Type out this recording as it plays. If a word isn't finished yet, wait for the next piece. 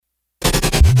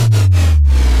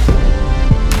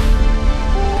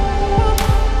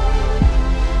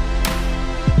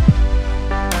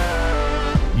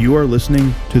You are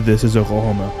listening to This is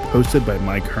Oklahoma, hosted by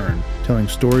Mike Hearn, telling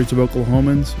stories of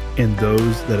Oklahomans and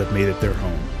those that have made it their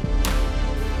home.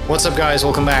 What's up, guys?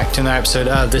 Welcome back to another episode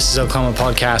of This is Oklahoma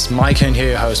Podcast. Mike Hearn here,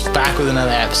 your host, back with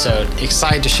another episode.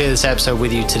 Excited to share this episode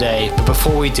with you today. But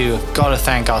before we do, I've got to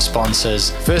thank our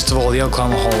sponsors. First of all, the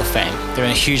Oklahoma Hall of Fame. They've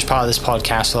been a huge part of this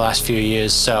podcast for the last few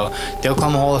years. So the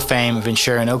Oklahoma Hall of Fame have been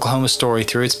sharing Oklahoma's story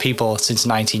through its people since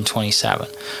 1927.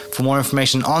 For more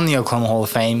information on the Oklahoma Hall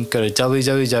of Fame, go to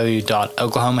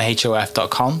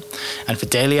www.oklahomahof.com. And for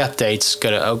daily updates,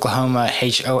 go to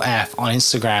oklahomahof on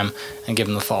Instagram and give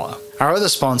them a follow. Our other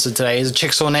sponsor today is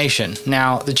Chickasaw Nation.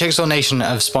 Now, the Chickasaw Nation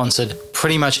have sponsored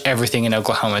pretty much everything in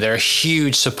Oklahoma. They're a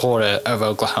huge supporter of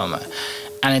Oklahoma.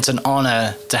 And it's an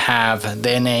honor to have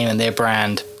their name and their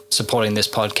brand supporting this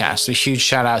podcast. A huge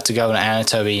shout out to Governor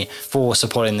Anatobi for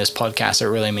supporting this podcast. It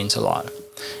really means a lot.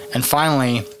 And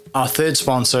finally, our third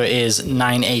sponsor is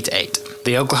 988.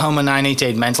 The Oklahoma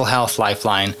 988 Mental Health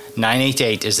Lifeline.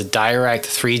 988 is a direct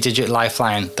 3-digit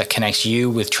lifeline that connects you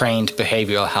with trained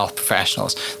behavioral health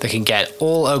professionals that can get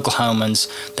all Oklahomans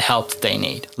the help that they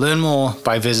need. Learn more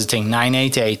by visiting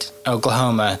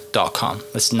 988oklahoma.com.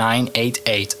 That's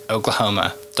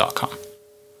 988oklahoma.com.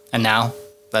 And now,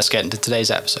 let's get into today's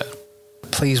episode.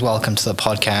 Please welcome to the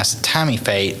podcast Tammy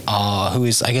Fate, who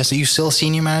is, I guess, are you still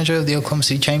senior manager of the Oklahoma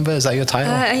City Chamber? Is that your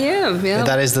title? I am, yeah.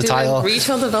 That is the title.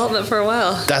 Retail development for a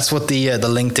while. That's what the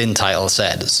LinkedIn title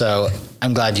said. So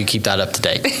I'm glad you keep that up to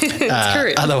date.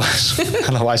 It's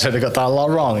Otherwise, I'd have got that a lot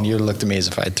wrong, and you'd have looked at me as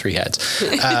if I had 3 heads.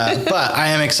 But I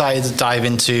am excited to dive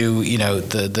into,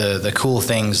 the cool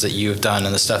things that you have done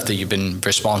and the stuff that you've been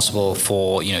responsible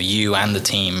for. You and the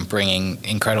team bringing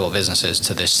incredible businesses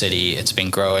to this city. It's been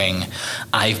growing.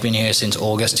 I've been here since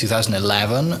August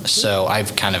 2011, so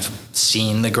I've kind of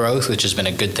seen the growth, which has been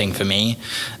a good thing for me.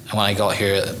 And when I got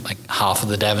here, like half of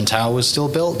the Devon Tower was still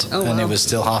built, and it was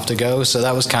still half to go. So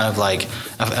that was kind of like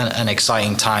an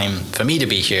exciting time for me to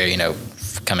be here,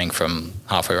 coming from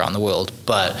halfway around the world.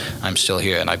 But I'm still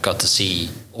here, and I've got to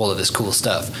see all of this cool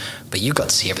stuff. But you got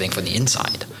to see everything from the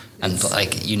inside. And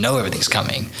everything's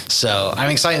coming. So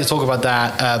I'm excited to talk about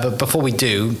that. But before we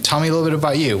do, tell me a little bit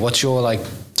about you. What's your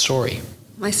story?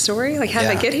 My story? How did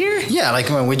I get here? Yeah,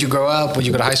 where'd you grow up? Where'd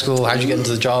you go to high school? How'd you get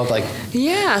into the job?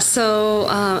 So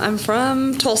I'm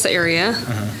from Tulsa area.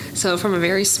 So from a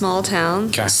very small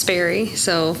town, Sperry.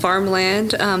 So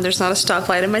farmland. There's not a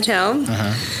stoplight in my town.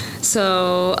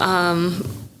 So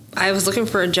I was looking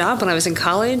for a job when I was in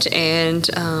college, and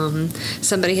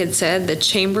somebody had said the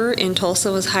chamber in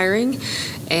Tulsa was hiring,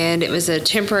 and it was a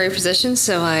temporary position,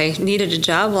 so I needed a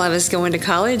job while I was going to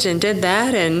college and did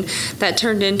that, and that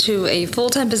turned into a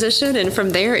full-time position, and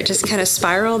from there it just kind of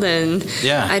spiraled, and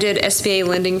I did SBA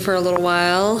lending for a little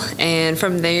while, and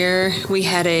from there we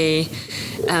had a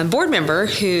board member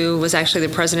who was actually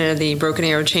the president of the Broken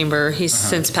Arrow Chamber. He's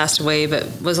since passed away,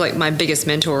 but was my biggest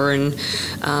mentor, and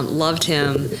loved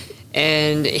him.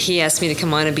 And he asked me to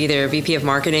come on and be their VP of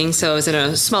marketing. So I was in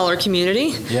a smaller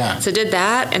community. So I did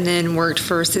that, and then worked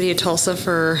for City of Tulsa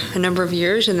for a number of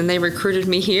years, and then they recruited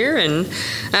me here, and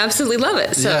I absolutely love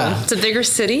it. So it's a bigger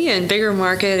city and bigger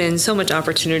market and so much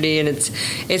opportunity, and it's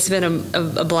been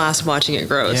a blast watching it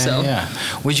grow.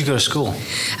 Where'd you go to school?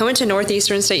 I went to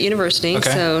Northeastern State University,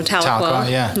 so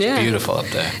Tahlequah. It's beautiful up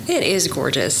there. It is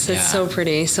gorgeous. It's so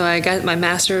pretty. So I got my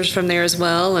master's from there as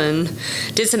well, and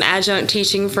did some adjunct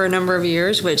teaching for a number of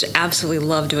years, which absolutely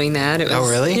loved doing that. Oh,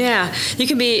 really? Yeah. You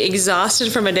can be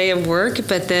exhausted from a day of work,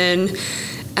 but then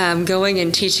going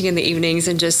and teaching in the evenings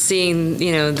and just seeing,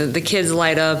 the kids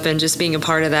light up and just being a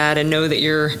part of that and know that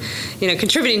you're,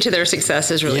 contributing to their success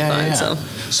is really fun.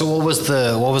 So what was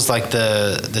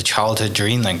the childhood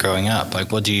dream then growing up? I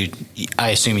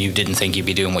assume you didn't think you'd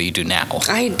be doing what you do now.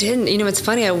 I didn't. It's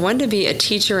funny. I wanted to be a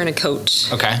teacher and a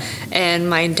coach. Okay. And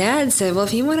my dad said, well,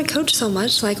 if you want to coach so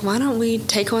much, why don't we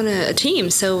take on a team?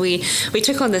 So we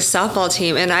took on this softball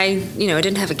team, and I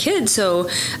didn't have a kid, so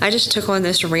I just took on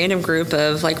this random group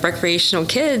of recreational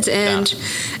kids, and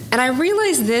I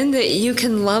realized then that you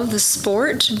can love the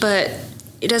sport, but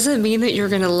it doesn't mean that you're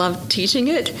going to love teaching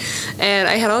it. And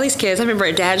I had all these kids. I remember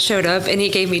a dad showed up, and he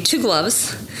gave me 2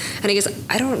 gloves, and he goes,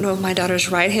 I don't know if my daughter's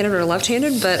right-handed or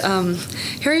left-handed, but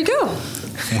here you go.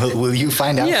 Will you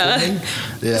find out for me?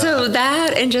 Yeah. So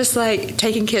that, and just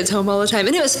taking kids home all the time.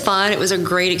 And it was fun. It was a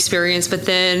great experience. But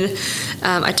then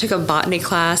I took a botany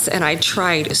class, and I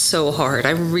tried so hard.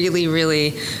 I really,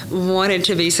 really wanted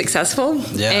to be successful.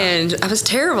 Yeah. And I was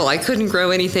terrible. I couldn't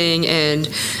grow anything. And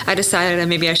I decided that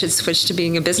maybe I should switch to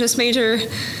being a business major.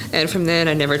 And from then,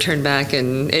 I never turned back.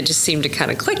 And it just seemed to kind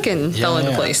of click and fell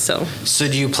into place. So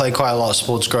do you play quite a lot of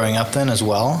sports growing up then as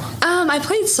well? I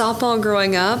played softball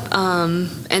growing up,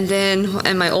 and then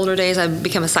in my older days, I've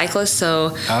become a cyclist.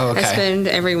 So I spend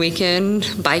every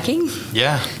weekend biking.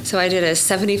 Yeah. So I did a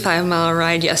 75-mile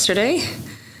ride yesterday,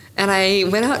 and I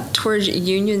went out towards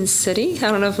Union City. I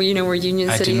don't know if you know where Union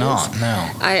City is. I do not. No.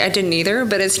 I didn't either,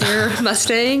 but it's near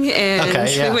Mustang, and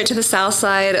we went to the south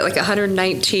side at like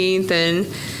 119th, and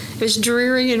it was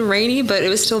dreary and rainy, but it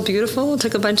was still beautiful.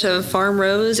 Took a bunch of farm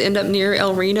roads, end up near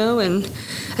El Reno, and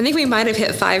I think we might have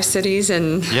hit 5 cities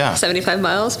in 75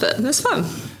 miles, but it was fun.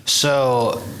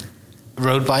 So,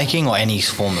 road biking or any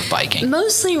form of biking?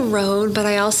 Mostly road, but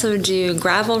I also do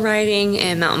gravel riding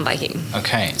and mountain biking.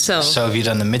 Okay. So have you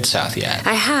done the Mid-South yet?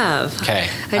 I have. Okay.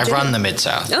 I run the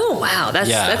Mid-South. Oh, wow.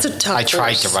 That's a tough I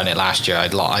tried course. to run it last year.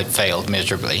 I failed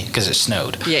miserably because it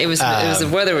snowed. Yeah, the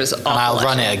weather was awful. And I'll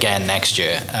run it again next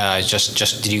year.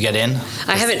 Just did you get in?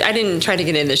 I didn't try to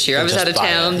get in this year. I was out of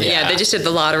town. Yeah, they just did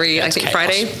the lottery, I think chaos.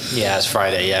 Friday. Yeah, it's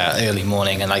Friday, early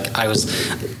morning. And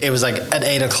it was like at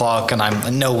 8 o'clock,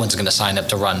 and no one's going to sign up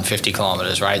to run 50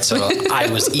 kilometers, right? So I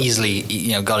was easily,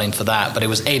 got in for that. But it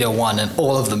was 8:01, and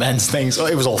all of the men's things,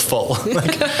 it was all full.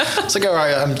 It's like, all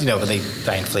right, but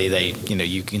thankfully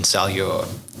you can sell your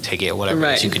ticket or whatever,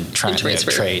 right. So you can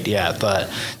trade. Yeah, but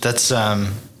it's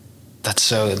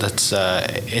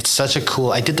such a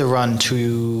cool. I did the run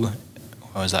to,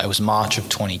 what was that? It was March of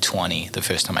 2020, the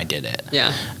first time I did it.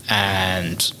 Yeah,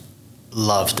 and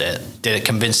loved it.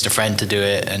 Convinced a friend to do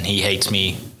it, and he hates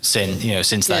me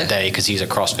since that day because he's a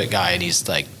CrossFit guy, and he's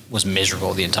like was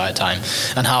miserable the entire time.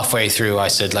 And halfway through, I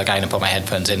said, like, I'm gonna put my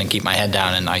headphones in and keep my head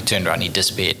down, and I turned around and he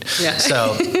disappeared. Yeah.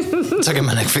 So it took him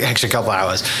an extra couple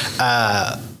hours.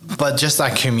 But just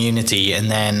that community,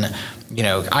 and then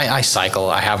I cycle.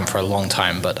 I haven't for a long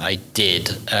time, but I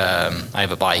did. I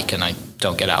have a bike, and I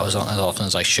don't get out as often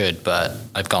as I should, but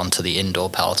I've gone to the indoor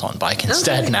Peloton bike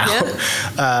instead now.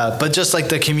 Yeah. But just like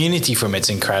the community from it's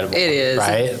incredible. It is.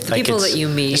 Right? The people that you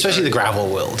meet. Especially the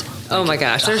gravel world. Oh my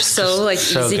gosh, they're so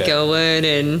easygoing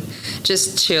and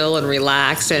just chill and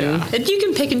relaxed, and you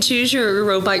can pick and choose your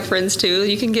road bike friends too.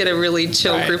 You can get a really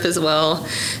chill group as well.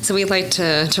 So we like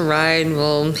to ride, and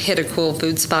we'll hit a cool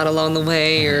food spot along the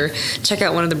way, or check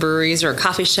out one of the breweries or a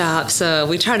coffee shop. So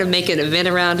we try to make an event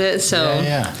around it. So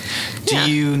do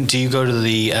you go to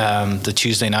the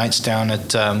Tuesday nights down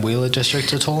at Wheeler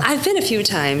District at all? I've been a few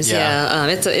times.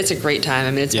 It's a great time.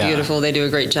 I mean, it's beautiful. They do a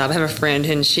great job. I have a friend,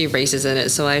 and she races in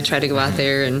it, so I try to go out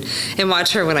there and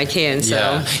watch her when I can.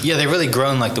 So they've really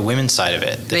grown like the women's side of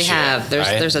it. They have.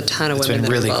 There's a ton of women. It's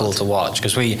been really cool to watch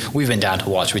because we've been down to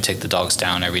watch. We take the dogs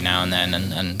down every now and then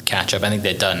and catch up. I think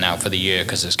they're done now for the year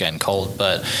because it's getting cold.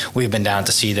 But we've been down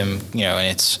to see them. And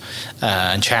it's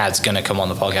and Chad's going to come on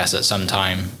the podcast at some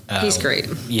time. He's great.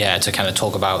 Yeah, to kind of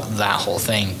talk about that whole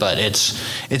thing. But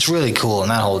it's really cool,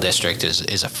 and that whole district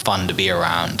is a fun to be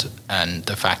around. And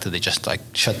the fact that they just like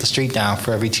shut the street down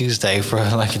for every Tuesday for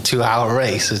like a 2-hour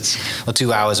race,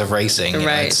 2 hours of racing.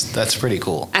 Right. That's pretty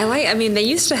cool. They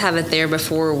used to have it there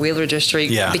before Wheeler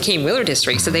District became Wheeler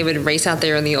District. So they would race out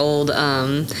there in the old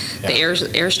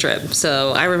airstrip.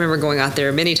 So I remember going out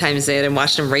there many times then and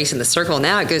watching them race in the circle.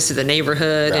 Now it goes to the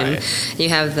neighborhood, and you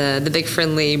have the Big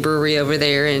Friendly brewery over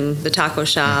there and the taco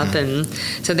shop. And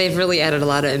so they've really added a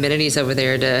lot of amenities over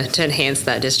there to enhance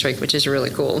that district, which is really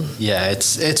cool. Yeah,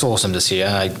 it's awesome to see.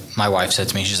 My wife said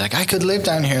to me, she's like, I could live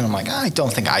down here, and I'm like, I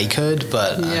don't think I could,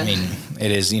 but I mean,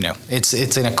 it is,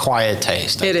 it's an acquired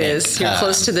taste. It is. You're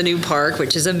close to the new park,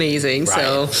 which is amazing.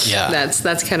 Right. So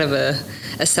that's kind of a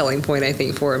selling point, I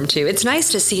think, for them too. It's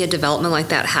nice to see a development like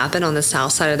that happen on the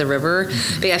south side of the river.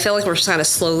 But I feel like we're kind of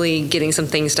slowly getting some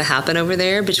things to happen over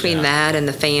there between that and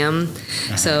the FAM.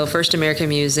 So First American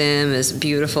Museum is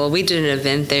beautiful. We did an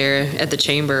event there at the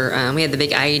Chamber. We had the big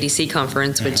IEDC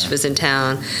conference, which was in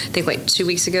town, I think like 2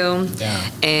 weeks ago. Yeah.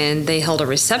 And they held a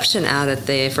reception out at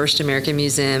the First American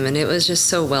Museum, and it was just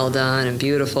so well done and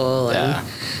beautiful. And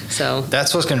so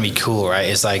that's what's going to be cool, right?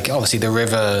 It's like obviously the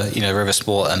river, River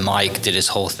Sport, and Mike did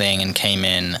his whole thing and came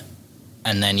in,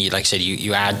 and then you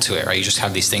add to it, right? You just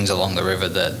have these things along the river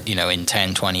that in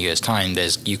 10, 20 years time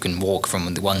you can walk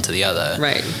from one to the other,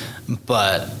 right?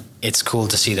 But it's cool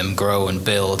to see them grow and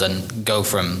build and go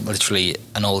from literally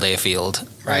an old airfield,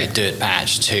 right, dirt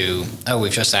patch, to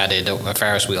we've just added a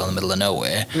Ferris wheel in the middle of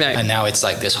nowhere, right. And now it's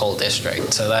like this whole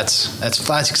district. So that's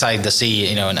exciting to see,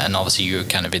 and obviously you're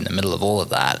kind of in the middle of all of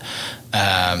that.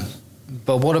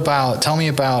 But tell me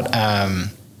about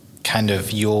kind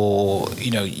of your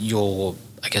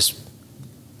I guess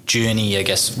journey. I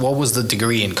guess what was the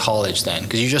degree in college then?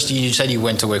 Because you said you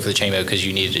went to work for the Chamber because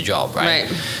you needed a job, right?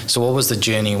 Right. So what was the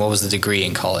journey? What was the degree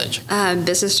in college?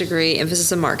 Business degree,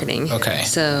 emphasis in marketing. Okay.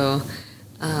 So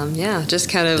Just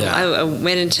kind of, I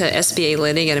went into SBA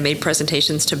lending and I made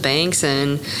presentations to banks.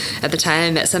 And at the time,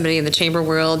 I met somebody in the chamber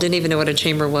world, didn't even know what a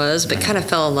chamber was, but kind of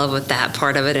fell in love with that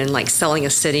part of it and like selling a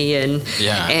city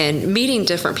and meeting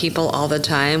different people all the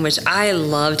time, which I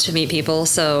love to meet people.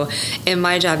 So in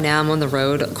my job now, I'm on the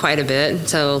road quite a bit.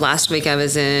 So last week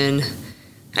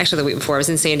the week before I was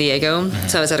in San Diego.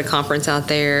 So I was at a conference out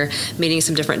there meeting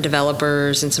some different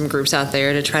developers and some groups out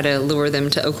there to try to lure them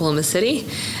to Oklahoma City.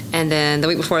 And then the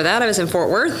week before that I was in Fort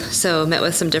Worth. So met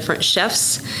with some different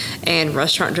chefs and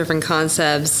restaurant driven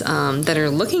concepts that are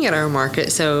looking at our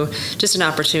market. So just an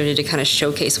opportunity to kind of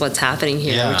showcase what's happening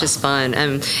here, which is fun.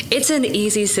 It's an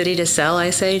easy city to sell, I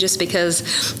say, just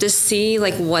because to see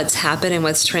like what's happened and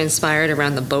what's transpired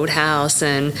around the boathouse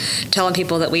and telling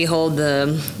people that we hold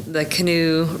the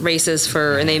canoe races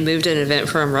and they moved an event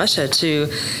from Russia to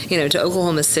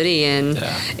Oklahoma City, and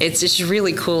it's just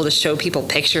really cool to show people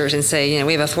pictures and say,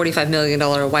 we have a $45 million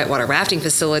whitewater rafting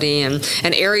facility and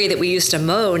an area that we used to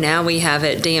mow, now we have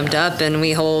it dammed up and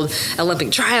we hold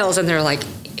Olympic trials, and they're like,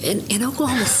 in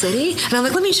Oklahoma City? And I'm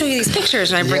like, let me show you these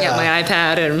pictures. And I bring out my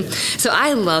iPad. And so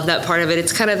I love that part of it.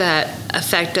 It's kind of that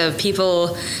effect of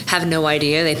people have no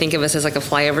idea. They think of us as like a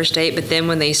flyover state. But then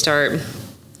when they start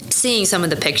seeing some of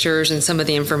the pictures and some of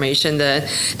the information that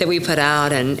we put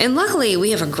out, and luckily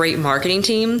we have a great marketing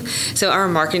team, so our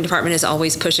marketing department is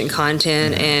always pushing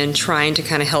content and trying to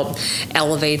kind of help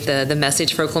elevate the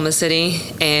message for Oklahoma City.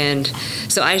 And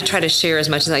so I try to share as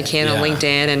much as I can on LinkedIn.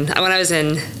 And when I was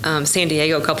in San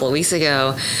Diego a couple of weeks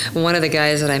ago, one of the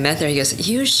guys that I met there, he goes,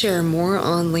 you share more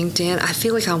on LinkedIn, I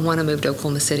feel like I want to move to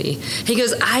Oklahoma City. He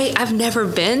goes, I've never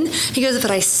been. He goes, but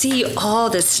I see all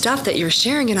this stuff that you're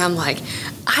sharing, and I'm like,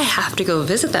 I have to go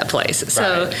visit that place.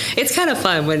 So it's kind of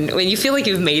fun when you feel like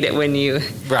you've made it when you...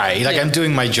 Right. Like I'm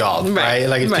doing my job, right?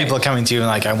 Like if people are coming to you and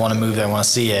like, I want to move there, I want to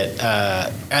see it.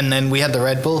 And then we had the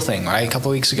Red Bull thing, right? A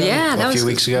couple of weeks ago? Yeah. A few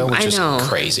weeks ago, which was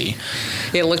crazy.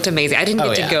 It looked amazing. I didn't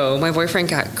get to go. My boyfriend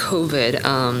got COVID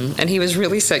and he was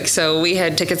really sick. So we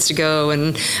had tickets to go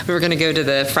and we were going to go to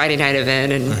the Friday night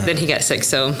event, and then he got sick.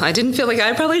 So I didn't feel like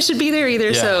I probably should be there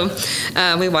either. Yeah.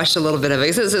 So we watched a little bit of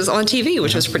it. It was on TV,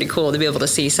 which was pretty cool to be able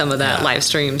to see some of that live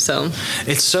stream. So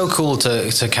it's so cool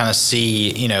to kind of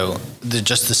see,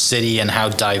 just the city and how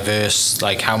diverse,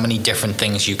 like how many different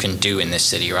things you can do in this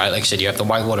city, right? Like I said, you have the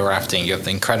whitewater rafting, you have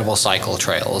the incredible cycle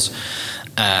trails,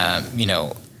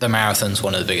 the marathon's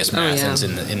one of the biggest marathons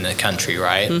in the country,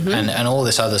 right? And all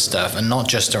this other stuff, and not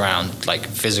just around like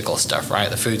physical stuff, right?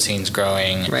 The food scene's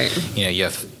growing, right?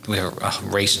 We have a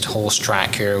raced horse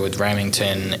track here with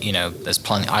Remington. There's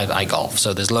plenty. I golf,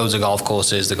 so there's loads of golf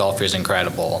courses. The golf here is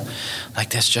incredible.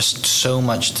 Like there's just so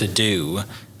much to do.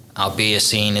 Our beer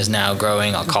scene is now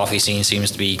growing. Our coffee scene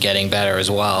seems to be getting better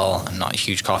as well. I'm not a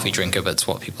huge coffee drinker, but it's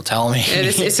what people tell me.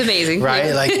 It's amazing. Right?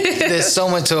 Yeah. Like, there's so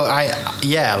much to...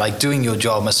 like, doing your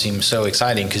job must seem so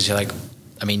exciting because you're like...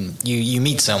 I mean, you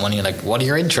meet someone, you're like, what are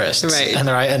your interests? Right.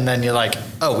 And then you're like,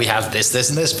 oh, we have this,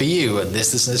 and this for you, and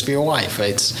this, and this for your wife.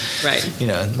 It's... Right.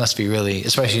 It must be really...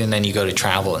 Especially, and then you go to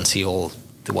travel and see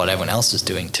what everyone else is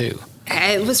doing, too.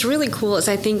 It was really cool is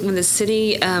I think when the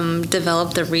city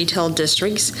developed the retail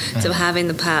districts, so having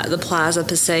the Plaza,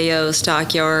 Paseo,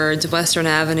 Stockyards, Western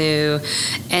Avenue,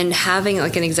 and having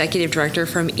like an executive director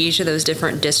from each of those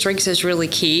different districts is really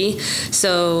key.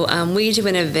 So we do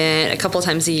an event a couple of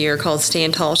times a year called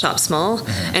Stand Tall, Shop Small,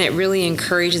 and it really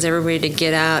encourages everybody to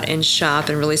get out and shop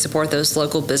and really support those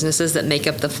local businesses that make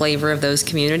up the flavor of those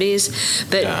communities.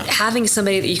 But having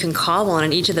somebody that you can call on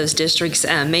in each of those districts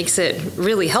makes it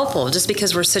really helpful, just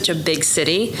because we're such a big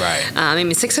city.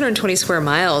 Right. 620 square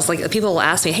miles. Like people will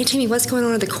ask me, hey, Jamie, what's going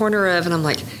on at the corner of? And I'm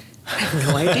like, I have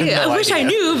no idea. I wish I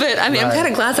knew, but I'm kind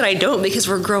of glad that I don't, because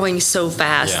we're growing so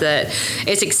fast that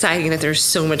it's exciting that there's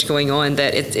so much going on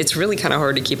that it's really kind of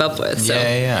hard to keep up with. So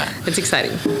it's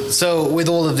exciting. So with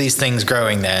all of these things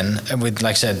growing then, and with,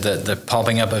 like I said, the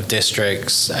popping up of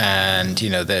districts and,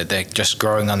 they're just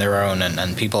growing on their own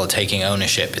and people are taking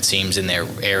ownership, it seems, in their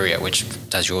area, which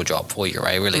does your job for you,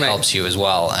 right? It really helps you as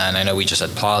well. And I know we just had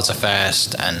Plaza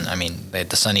Fest, and they had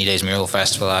the Sunny Days Mural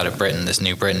Festival out of Britain, this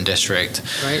new Britain district.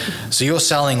 Right. So you're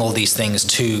selling all these things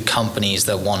to companies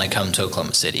that want to come to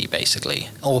Oklahoma City, basically,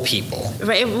 or people.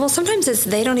 Right. Well, sometimes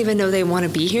they don't even know they want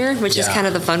to be here, which is kind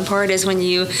of the fun part, is when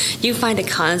you find a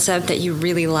concept that you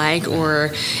really like,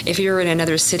 or if you're in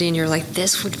another city and you're like,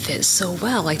 this would fit so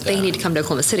well, like they need to come to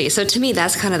Oklahoma City. So to me,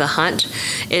 that's kind of the hunt,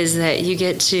 is that you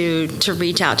get to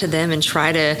reach out to them and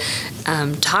try to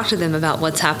talk to them about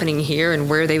what's happening here and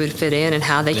where they would fit in and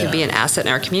how they could be an asset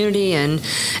in our community. And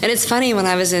it's funny, when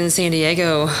I was in San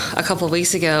Diego a couple of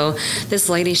weeks ago, this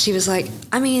lady, she was like,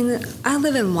 I mean, I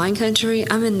live in wine country.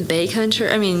 I'm in the Bay country.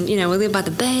 I mean, we live by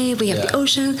the Bay. We have the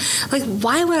ocean. Like,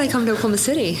 why would I come to Oklahoma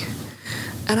City?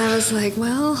 And I was like,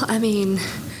 well, I mean,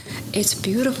 it's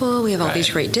beautiful. We have all these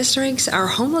great districts. Our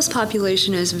homeless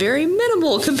population is very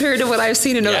minimal compared to what I've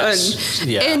seen in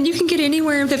and you can get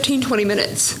anywhere in 15, 20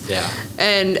 minutes. Yeah.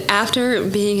 And after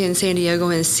being in San Diego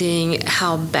and seeing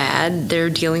how bad they're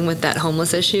dealing with that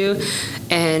homeless issue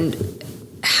and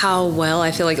how well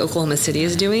I feel like Oklahoma City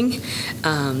is doing,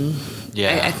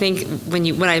 I think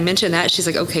when I mentioned that, she's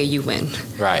like, okay, you win.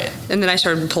 Right. And then I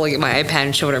started pulling up my iPad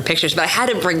and showing her pictures, but I had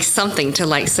to bring something to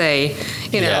like say,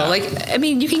 I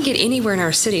mean, you can get anywhere in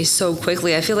our city so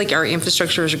quickly. I feel like our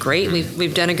infrastructure is great.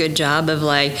 We've done a good job of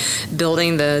like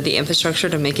building the infrastructure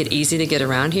to make it easy to get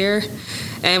around here.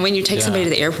 And when you take somebody to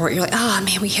the airport, you're like, oh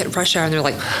man, we hit rush hour. And they're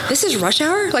like, this is rush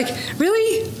hour? Like,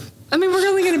 really? I mean,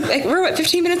 we're what,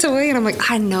 15 minutes away, and I'm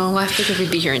like, I know, I figured we'd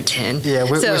be here in 10. Yeah,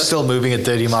 we're still moving at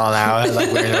 30 mile an hour,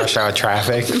 like we're in rush hour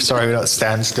traffic. Sorry, we don't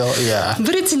stand still. Yeah.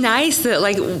 But it's nice that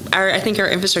like I think our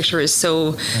infrastructure is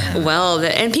so well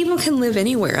that, and people can live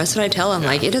anywhere. That's what I tell them.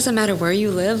 Like, it doesn't matter where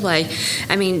you live. Like,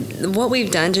 I mean, what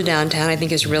we've done to downtown, I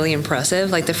think, is really impressive.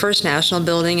 Like the First National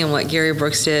Building and what Gary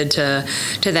Brooks did to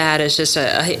that is just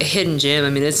a hidden gem. I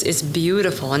mean, it's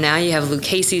beautiful. And now you have Luke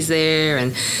Casey's there,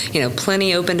 and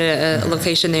plenty open to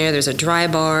location there. There's a dry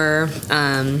bar.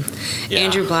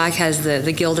 Andrew Black has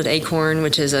the Gilded Acorn,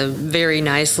 which is a very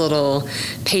nice little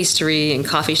pastry and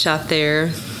coffee shop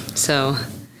there. So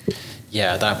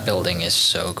yeah, that building is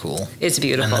so cool. It's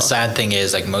beautiful. And the sad thing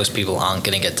is, like, most people aren't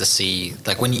going to get to see,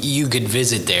 like, when you could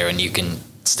visit there and you can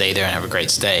stay there and have a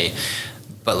great stay,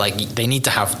 but like they need to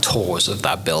have tours of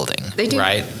that building. They do,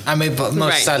 right? I mean,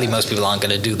 but sadly, most people aren't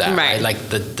going to do that, right? Like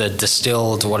the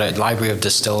distilled, Library of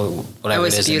Distilled, whatever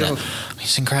it is. Beautiful.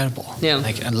 It's incredible. Yeah,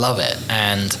 like I love it,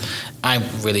 and I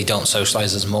really don't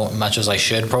socialize as much as I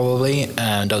should probably,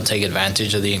 and don't take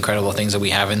advantage of the incredible things that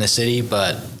we have in the city.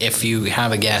 But if you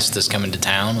have a guest that's coming to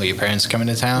town, or your parents are coming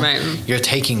to town, you're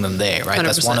taking them there, right? 100%.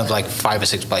 That's one of like 5 or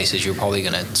 6 places you're probably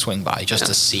going to swing by just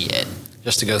to see it.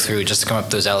 Just to go through, just to come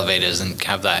up those elevators and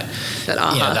have that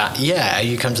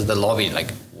you come to the lobby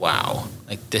like, wow,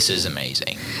 like this is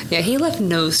amazing. Yeah, he left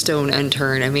no stone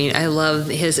unturned. I mean, I love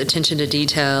his attention to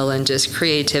detail and just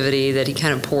creativity that he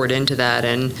kind of poured into that,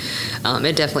 and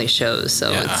it definitely shows.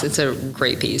 So it's a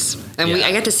great piece. And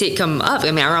I got to see it come up.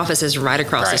 I mean, our office is right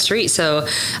across the street, so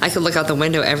I could look out the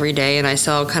window every day and I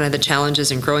saw kind of the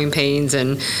challenges and growing pains,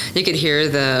 and you could hear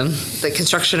the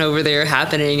construction over there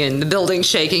happening and the building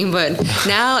shaking. But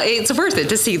now it's worth it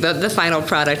to see the final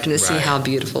product and to see how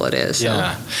beautiful it is. So.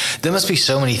 Yeah, there must be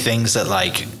so many things that, like,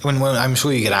 when I'm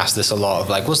sure you get asked this a lot of,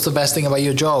 like, what's the best thing about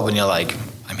your job? And you're like,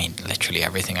 I mean, literally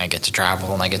everything. I get to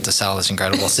travel and I get to sell this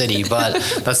incredible city. But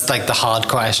that's like the hard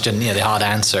question. The hard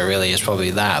answer really is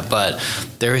probably that. But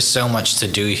there is so much to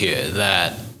do here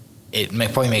that it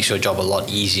probably makes your job a lot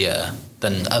easier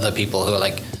than other people who are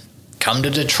like, come to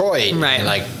Detroit. Right. And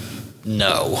like,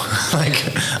 no. Like,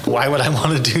 why would I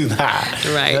want to do that?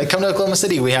 Right. Like, come to Oklahoma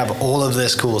City. We have all of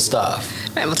this cool stuff.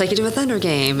 Right, we'll take you to a Thunder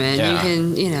game, and you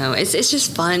can, it's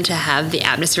just fun to have the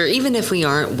atmosphere. Even if we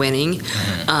aren't winning,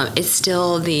 it's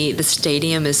still the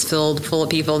stadium is filled full of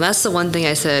people. And that's the one thing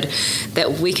I said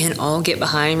that we can all get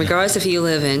behind, regardless if you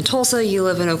live in Tulsa, you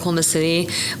live in Oklahoma City.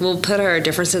 We'll put our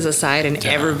differences aside, and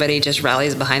everybody just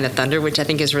rallies behind the Thunder, which I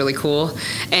think is really cool.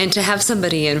 And to have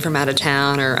somebody in from out of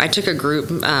town, or I took a group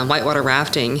whitewater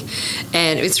rafting,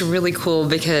 and it's really cool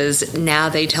because now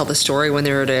they tell the story when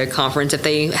they're at a conference. If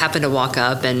they happen to walk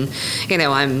up and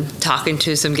I'm talking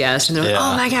to some guests and they're like,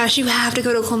 oh my gosh, you have to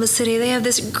go to Oklahoma City, they have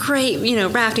this great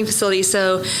rafting facility.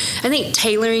 So I think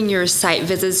tailoring your site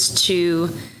visits to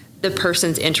the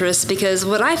person's interests, because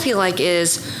what I feel like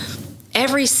is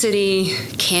every city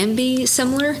can be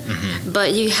similar,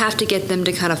 but you have to get them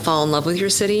to kind of fall in love with your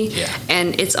city. Yeah.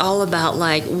 And it's all about,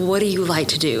 like, what do you like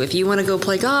to do? If you want to go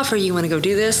play golf or you want to go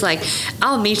do this, like,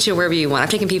 I'll meet you wherever you want. I've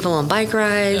taken people on bike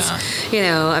rides.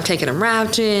 Yeah. I've taken them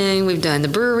rafting. We've done the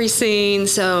brewery scene.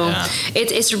 So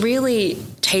it's really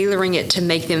tailoring it to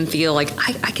make them feel like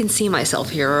I can see myself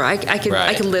here, or I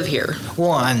can live here.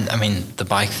 Well, and I mean, the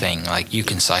bike thing, like, you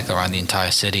can cycle around the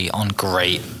entire city on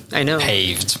great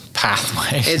paved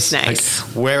pathways. It's nice.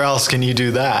 Like, where else can you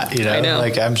do that? I know.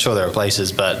 Like, I'm sure there are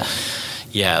places, but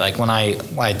yeah, like when I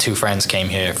had 2 friends came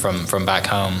here from back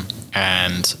home,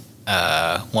 and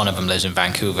one of them lives in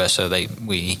Vancouver, so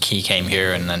he came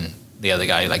here, and then the other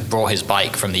guy like brought his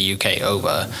bike from the UK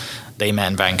over. They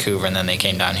met in Vancouver, and then they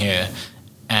came down here.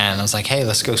 and I was like, hey,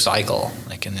 let's go cycle.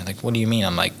 Like, and they're like, what do you mean?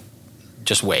 I'm like,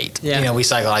 just wait. Yeah. You know, we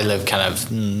cycle. I live kind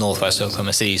of northwest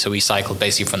Oklahoma City, so we cycled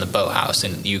basically from the boathouse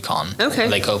in Yukon,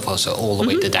 Lake Oposo, all the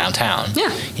way to downtown.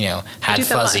 Yeah. You know, had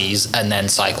fuzzies and then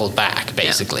cycled back,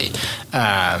 basically.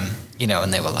 Yeah. You know,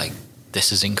 and they were like,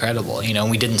 this is incredible. You know,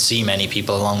 and we didn't see many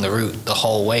people along the route the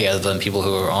whole way other than people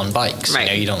who were on bikes.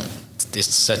 Right. You know, it's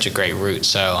such a great route.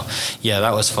 So, yeah,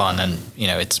 that was fun. And, you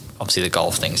know, it's obviously the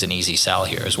golf thing's an easy sell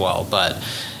here as well. But,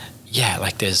 yeah,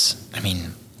 like there's, I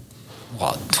mean,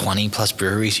 20 plus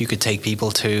breweries you could take people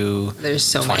to. There's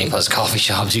so 20 many. plus coffee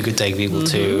shops you could take people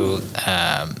to.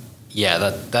 Yeah,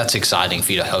 that's exciting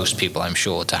for you to host people, I'm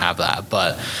sure, to have that.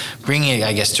 But bringing it,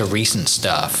 I guess, to recent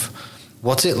stuff,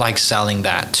 what's it like selling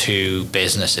that to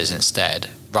businesses instead,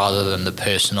 rather than the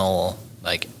personal,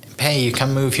 like, hey, you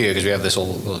come move here because we have this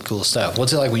all cool stuff.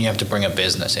 What's it like when you have to bring a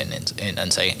business in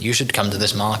and say, you should come to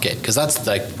this market? Because that's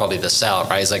like probably the sell,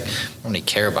 right? It's like, I don't really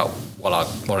care about what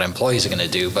our employees are going to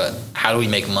do, but how do we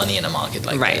make money in a market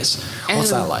like this?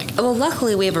 What's that like? Well,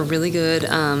 luckily we have a really good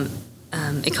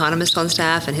economist on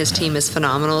staff, and his team is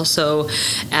phenomenal. So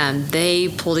they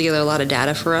pull together a lot of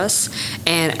data for us,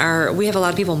 and we have a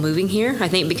lot of people moving here, I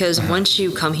think, because once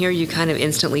you come here, you kind of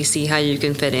instantly see how you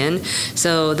can fit in.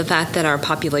 So the fact that our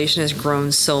population has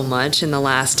grown so much in the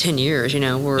last 10 years, you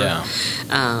know,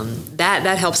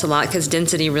 that helps a lot, because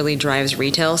density really drives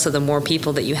retail. So the more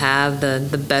people that you have,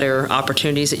 the better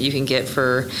opportunities that you can get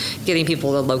for getting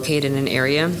people to locate in an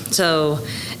area. So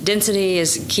density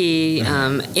is key.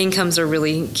 Incomes are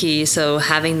really key. So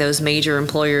having those major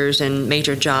employers and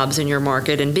major jobs in your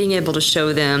market and being able to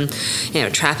show them, you know,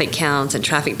 traffic counts and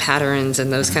traffic patterns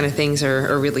and those kind of things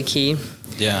are really key.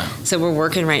 Yeah. So we're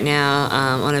working right now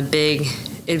on a big,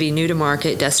 it'd be new to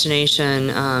market destination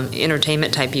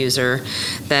entertainment type user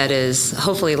that is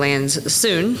hopefully lands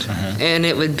soon, and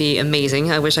it would be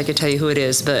amazing. I wish I could tell you who it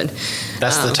is, but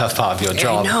that's the tough part of your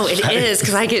job. No, it is,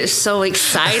 because I get so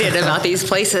excited about these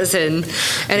places, and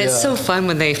it's so fun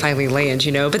when they finally land,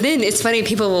 you know. But then it's funny,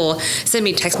 people will send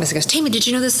me text messages, Tammy, did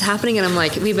you know this is happening? And I'm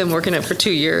like, we've been working it for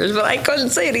 2 years, but I couldn't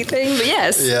say anything. But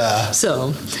yes, yeah.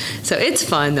 So it's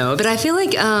fun though. But I feel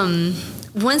like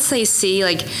once they see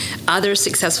like other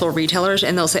successful retailers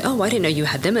and they'll say, oh, I didn't know you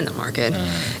had them in the market,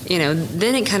 you know,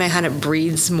 then it kind of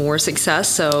breeds more success.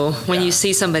 So when you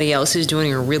see somebody else who's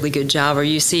doing a really good job, or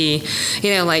you see,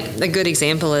 you know, like a good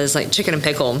example is like Chicken and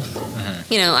Pickle.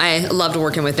 You know, I loved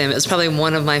working with them. It was probably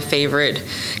one of my favorite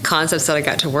concepts that I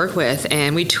got to work with.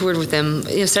 And we toured with them,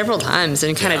 you know, several times,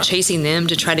 and kind of chasing them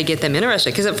to try to get them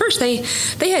interested. Because at first they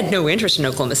had no interest in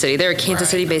Oklahoma City. They're a Kansas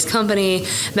City-based company,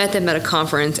 met them at a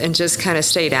conference and just kind of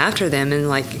stayed after them and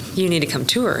like, you need to come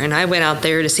tour. And I went out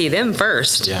there to see them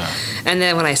first. Yeah. And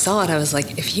then when I saw it, I was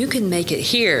like, if you can make it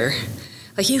here,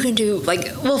 like you can do, like,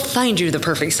 we'll find you the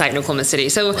perfect site in Oklahoma City.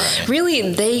 So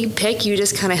really they pick, you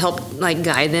just kind of help like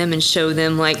guide them and show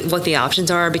them like what the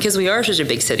options are, because we are such a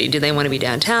big city. Do they want to be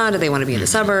downtown? Do they want to be in the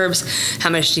suburbs? How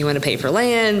much do you want to pay for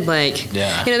land? Like, you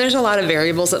know, there's a lot of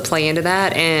variables that play into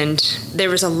that. And there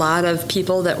was a lot of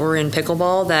people that were in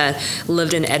pickleball that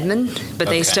lived in Edmond, but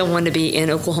they still wanted to be in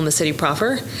Oklahoma City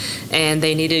proper, and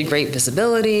they needed great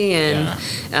visibility. And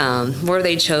where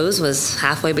they chose was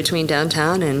halfway between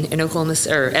downtown and Oklahoma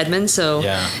or Edmond, so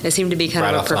it seemed to be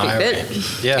kind of a perfect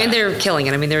fit. Yeah. And they're killing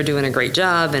it. I mean, they're doing a great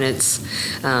job, and it's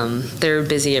they're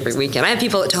busy every weekend. I have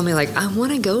people that tell me like, I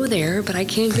want to go there, but I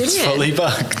can't get in. It's fully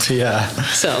booked. Yeah.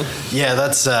 So. Yeah,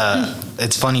 that's.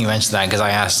 It's funny you mentioned that, because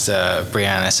I asked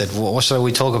Brianna. I said, "What should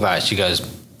we talk about?" She goes,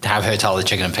 have her tell the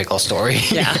Chicken and Pickle story.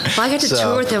 Yeah. Well, I got to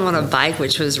tour with them on a bike,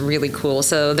 which was really cool.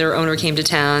 So their owner came to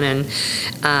town, and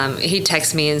he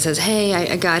texts me and says, hey,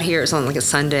 I got here. It's on like a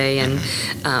Sunday, and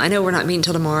I know we're not meeting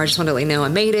until tomorrow. I just wanted to let you know I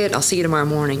made it. I'll see you tomorrow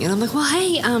morning. And I'm like, well,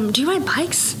 hey, do you ride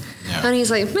bikes? Yeah. And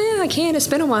he's like, man, I can. It's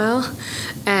been a while.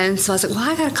 And so I was like, well,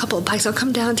 I got a couple of bikes. I'll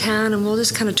come downtown and we'll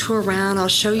just kind of tour around. I'll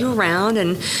show you around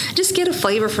and just get a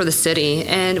flavor for the city.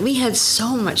 And we had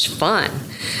so much fun.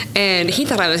 And he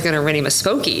thought I was going to rent him a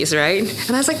Spokies, right?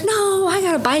 And I was like, no, I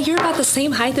got a bike. You're about the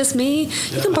same height as me.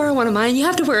 You can borrow one of mine. You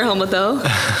have to wear a helmet, though.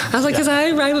 I was like, because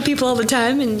I ride with people all the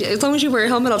time. And as long as you wear a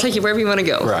helmet, I'll take you wherever you want to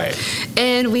go. Right.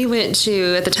 And we went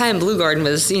to, at the time, Blue Garden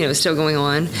was, still going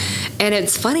on. And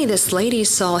it's funny, this lady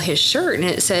saw his shirt and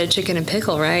it said Chicken and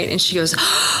Pickle, right? And she goes,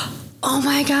 oh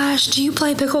my gosh, do you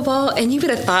play pickleball? And you would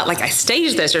have thought like I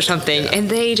staged this or something. And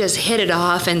they just hit it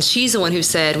off. And she's the one who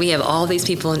said, we have all these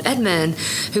people in Edmond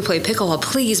who play pickleball.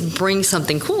 Please bring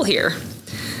something cool here.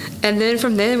 And then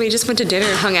from then we just went to dinner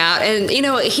and hung out. And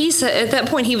he's at that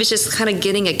point he was just kind of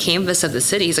getting a canvas of the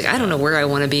city. He's like, I don't know where I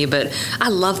want to be, but I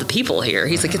love the people here.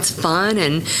 He's like, it's fun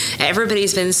and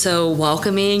everybody's been so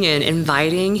welcoming and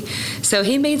inviting. So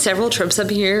he made several trips up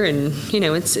here, and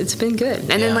it's been good.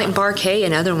 And then like Bar K,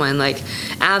 another one, like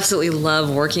absolutely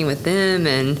love working with them.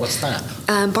 And what's that?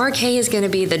 Bar K is going to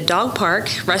be the dog park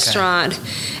restaurant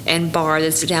and bar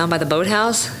that's down by the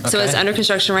boathouse. Okay. So it's under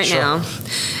construction right now.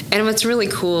 And what's really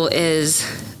cool is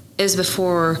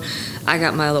before I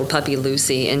got my little puppy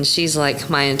Lucy, and she's like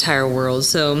my entire world.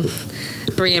 So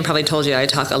Brian probably told you I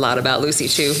talk a lot about Lucy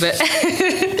too, but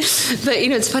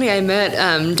it's funny. I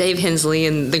met Dave Hensley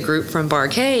and the group from Bar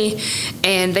K,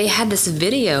 and they had this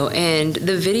video, and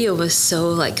the video was so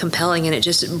like compelling, and it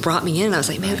just brought me in. I was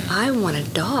like, man, I want a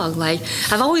dog. Like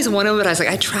I've always wanted, but I was like,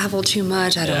 I travel too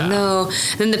much. I don't know.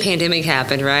 And then the pandemic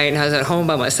happened, right? And I was at home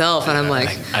by myself, and I'm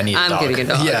like, I'm getting a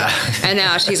dog. Yeah. And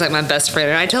now she's like my best friend.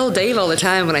 And I tell Dave all the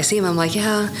time when I see him, I'm like,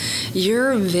 yeah,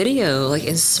 your video like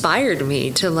inspired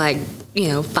me to like,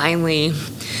 finally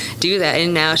do that.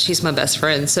 And now she's my best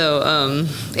friend. So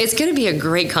it's going to be a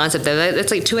great concept.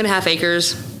 It's like 2.5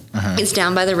 acres. It's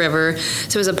down by the river.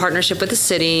 So it was a partnership with the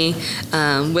city,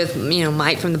 with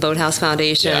Mike from the Boathouse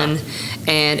Foundation,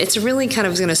 and it's really kind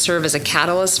of going to serve as a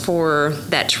catalyst for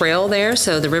that trail there.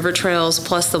 So the river trails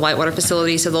plus the whitewater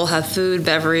facility. So they'll have food,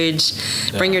 beverage,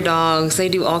 bring your dogs. They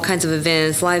do all kinds of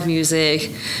events, live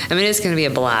music. I mean, it's going to be a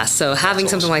blast. So having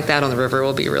something like that on the river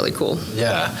will be really cool.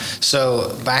 Yeah.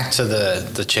 So back to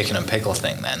the chicken and pickle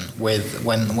thing then. With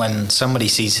when somebody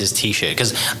sees his T-shirt,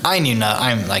 because I knew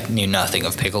nothing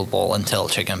of pickleball until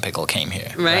Chicken and Pickle came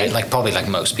here, right? Like probably like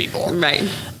most people, right?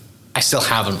 I still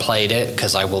haven't played it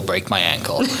because I will break my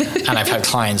ankle, and I've had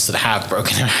clients that have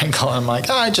broken their ankle. And I'm like,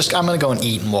 I'm gonna go and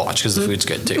eat and watch because the food's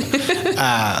good too.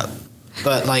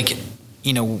 But like,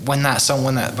 when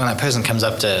that person comes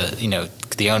up to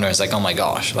the owner is like, oh my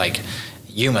gosh, like.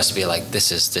 You must be like, this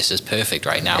is perfect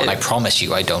right now, and I promise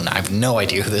you, I have no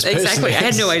idea who this person is. Exactly, I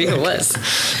had no idea who it was.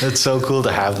 It's so cool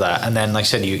to have that, and then like I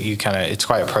said, you kind of it's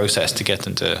quite a process to get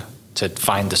them to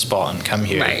find the spot and come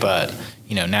here. Right. But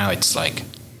now it's like.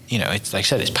 It's like I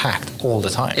said, it's packed all the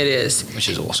time. It is. Which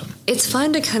is awesome. It's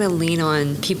fun to kind of lean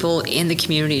on people in the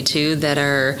community, too, that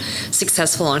are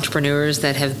successful entrepreneurs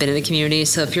that have been in the community.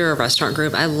 So if you're a restaurant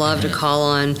group, I love to call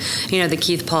on, the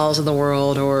Keith Pauls of the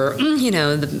world, or,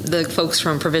 the folks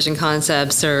from Provision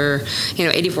Concepts, or,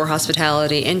 84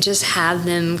 Hospitality, and just have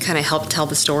them kind of help tell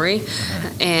the story.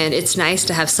 And it's nice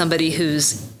to have somebody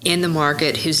who's in the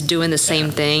market, who's doing the same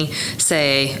thing,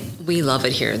 say, we love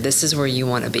it here. This is where you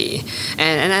want to be.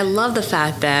 And I love the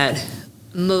fact that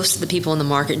most of the people in the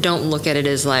market don't look at it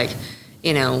as like,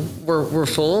 we're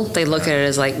full. They look at it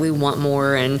as like, we want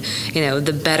more. And,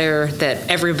 the better that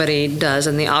everybody does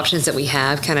and the options that we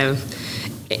have kind of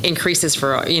increases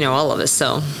for, all of us.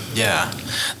 So, yeah.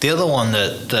 The other one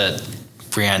that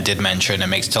Brianne did mention, it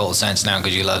makes total sense now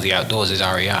because you love the outdoors, is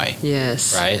REI.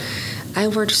 Yes. Right? I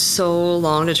worked so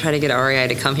long to try to get REI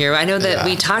to come here. I know that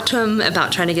we talked to him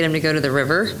about trying to get him to go to the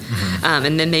river,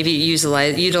 and then maybe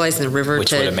utilizing the river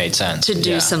which would have made sense to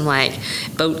do some like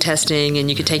boat testing, and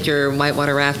you could take your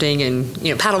whitewater rafting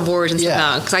and paddle boards and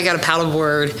stuff. Because I got a paddle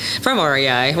board from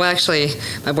REI. Well, actually,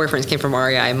 my boyfriend's came from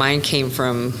REI. Mine came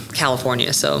from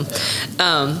California. So,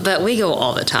 but we go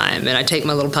all the time, and I take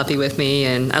my little puppy with me,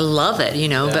 and I love it.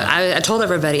 But I told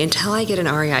everybody, until I get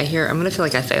an REI here, I'm gonna feel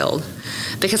like I failed.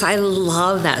 Because I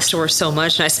love that store so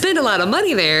much, and I spend a lot of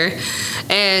money there.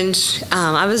 And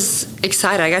I was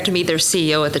excited. I got to meet their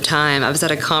CEO at the time. I was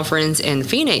at a conference in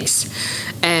Phoenix,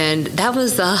 and that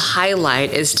was the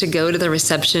highlight, is to go to the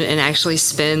reception and actually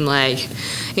spend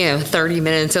 30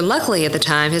 minutes. And luckily at the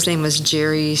time, his name was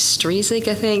Jerry Strezik,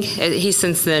 I think. He's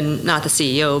since then not the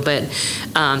CEO, but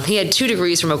he had 2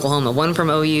 degrees from Oklahoma, one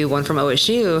from OU, one from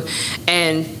OSU.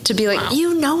 And to be like,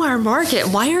 our market,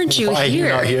 why aren't you here? Why are you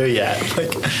not here yet?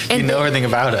 You know everything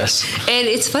about us. And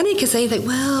it's funny because they think,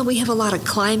 well, we have a lot of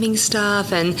climbing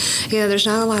stuff, and there's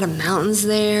not a lot of mountains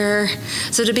there.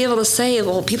 So to be able to say,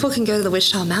 well, people can go to the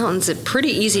Wichita Mountains, a pretty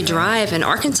easy drive, and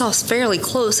Arkansas is fairly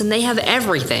close, and they have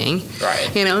everything. Right.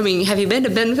 Have you been to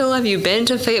Bentonville? Have you been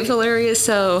to Fayetteville area?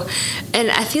 So, and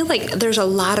I feel like there's a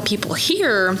lot of people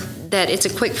here that it's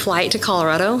a quick flight to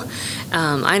Colorado.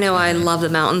 I know I love the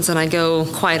mountains, and I go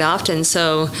quite often.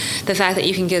 So the fact that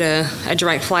you can get a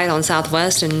direct flight on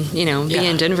Southwest and be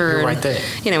in Denver, right there.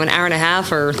 An hour and a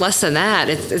half or less than that,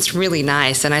 it's really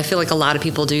nice. And I feel like a lot of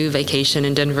people do vacation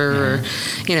in Denver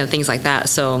or things like that.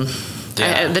 So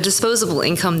The disposable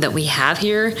income that we have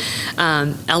here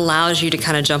allows you to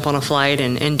kind of jump on a flight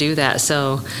and do that.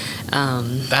 So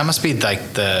that must be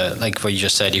like what you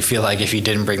just said. You feel like if you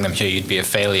didn't bring them here, you'd be a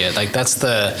failure. Like that's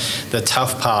the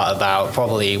tough part about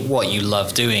probably what you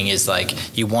love doing is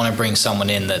like you want to bring someone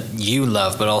in that you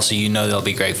love, but also you know they'll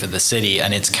be great for the city,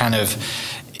 and it's kind of.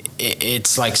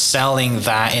 It's like selling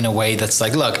that in a way that's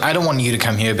like, look, I don't want you to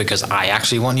come here because I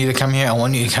actually want you to come here. I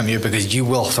want you to come here because you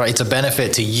will thrive. It's a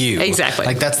benefit to you. Exactly.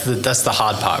 Like that's the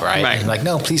hard part, right? Right. Like,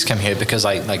 no, please come here because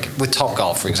I like with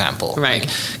Topgolf, for example. Right.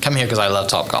 Like, come here because I love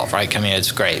Topgolf, right? Come here,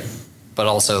 it's great. But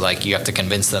also, like, you have to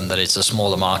convince them that it's a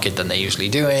smaller market than they're usually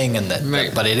doing, and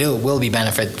that, but it will be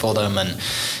benefit for them.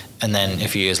 And then a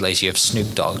few years later, you have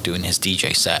Snoop Dogg doing his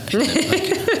DJ set, like,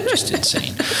 just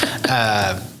insane.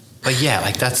 But yeah,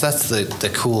 like that's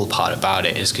the cool part about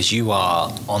it is because you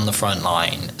are on the front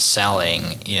line selling,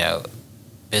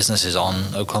 businesses on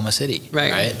Oklahoma City,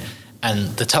 right? And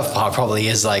the tough part probably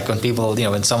is like when people,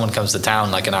 when someone comes to town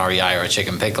like an REI or a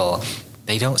Chicken Pickle,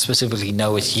 they don't specifically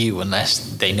know it's you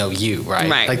unless they know you, right?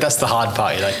 Like that's the hard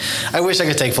part. You're like, I wish I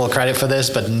could take full credit for this,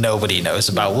 but nobody knows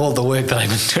about all the work that I've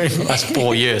been doing the last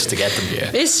 4 years to get them here.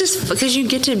 It's just because you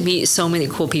get to meet so many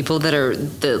cool people that are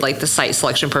the site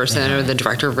selection person or the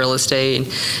director of real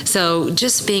estate. So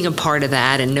just being a part of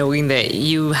that and knowing that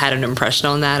you had an impression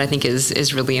on that, I think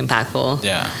is really impactful.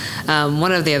 Yeah.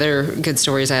 One of the other good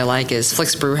stories I like is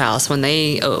Flick's Brewhouse. When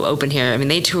they opened here, I mean,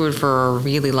 they toured for a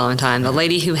really long time. The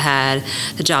lady who had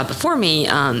the job before me,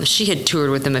 she had toured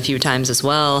with them a few times as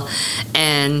well.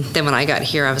 And then when I got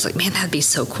here, I was like, man, that'd be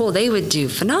so cool. They would do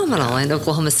phenomenal in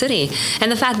Oklahoma City.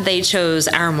 And the fact that they chose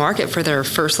our market for their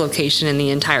first location in the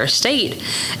entire state,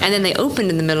 and then they opened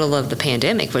in the middle of the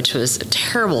pandemic, which was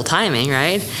terrible timing,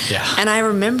 right? Yeah. And I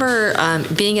remember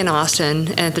being in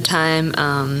Austin at the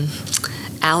time.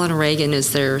 Alan Reagan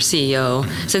is their CEO.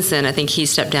 Since then, I think he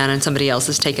stepped down and somebody else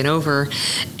has taken over.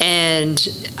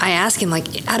 And I asked him,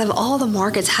 like, out of all the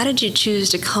markets, how did you choose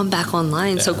to come back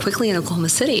online so quickly in Oklahoma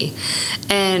City?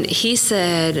 And he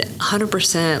said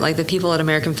 100%, like the people at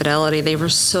American Fidelity, they were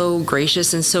so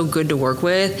gracious and so good to work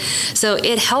with. So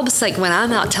it helps, like, when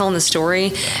I'm out telling the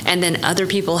story and then other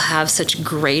people have such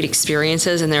great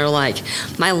experiences and they're like,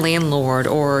 my landlord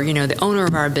or, the owner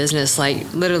of our business,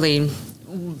 like, literally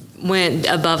went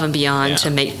above and beyond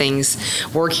to make things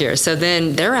work here. So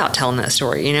then they're out telling that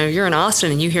story. You're in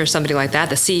Austin and you hear somebody like that,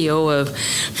 the CEO of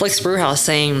Flick's Brewhouse,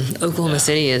 saying Oklahoma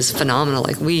City is phenomenal.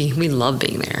 Like we love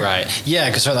being there. Right. Yeah.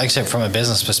 Because like I said, from a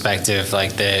business perspective,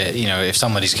 like if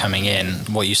somebody's coming in,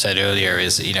 what you said earlier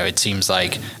is, it seems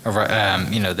like,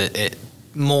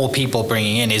 more people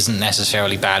bringing in isn't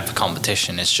necessarily bad for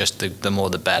competition. It's just the more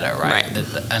the better, right?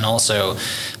 And also,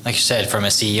 like you said, from a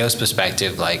CEO's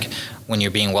perspective, like when you're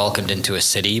being welcomed into a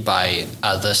city by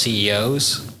other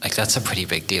CEOs, like that's a pretty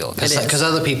big deal. Because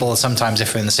other people sometimes,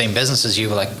 if they're in the same business as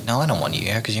you, are like, no, I don't want you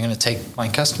here because you're going to take my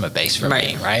customer base from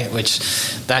me, right? Which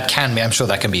that can be, I'm sure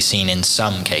that can be seen in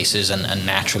some cases, and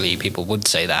naturally people would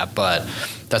say that, but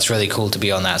that's really cool to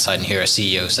be on that side and hear a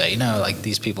CEO say, like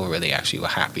these people really actually were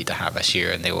happy to have us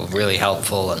here and they were really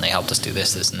helpful and they helped us do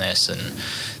this, this, and this. And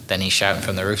then he's shouting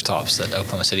from the rooftops that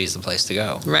Oklahoma City is the place to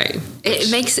go. Right. It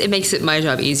makes it my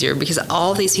job easier because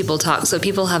all these people talk. So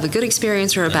people have a good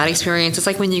experience or a bad experience. It's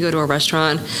like when you go to a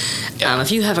restaurant.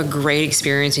 If you have a great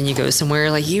experience and you go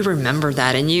somewhere, like you remember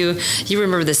that and you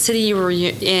remember the city you were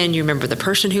in, you remember the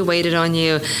person who waited on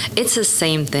you. It's the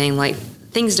same thing. Like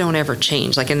things don't ever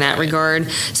change like in that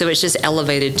regard. So it's just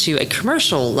elevated to a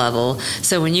commercial level.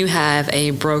 So when you have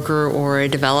a broker or a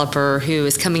developer who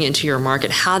is coming into your market,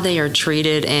 how they are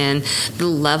treated and the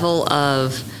level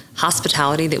of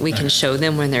hospitality that we can show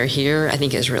them when they're here, I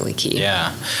think is really key.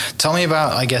 Yeah. Tell me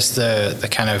about, I guess, the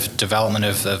kind of development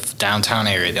of downtown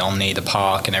area, the Omni, the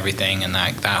park and everything, and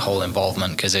that whole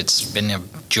involvement, because it's been a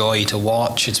joy to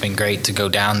watch. It's been great to go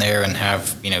down there and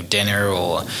have, dinner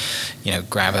or,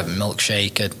 grab a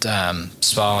milkshake at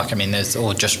Spark. I mean,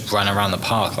 or just run around the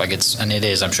park. Like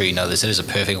I'm sure you know this, it is a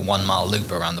perfect 1 mile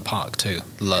loop around the park too.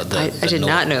 I did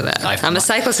not know that. I'm a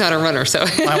cyclist, not a runner, so.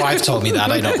 My wife told me that.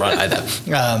 I don't run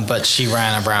either. But she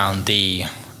ran around the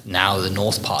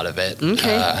north part of it.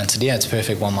 Okay. And said, it's a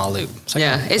perfect 1 mile loop.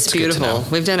 It's beautiful.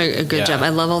 We've done a good job. I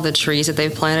love all the trees that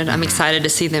they've planted. I'm excited to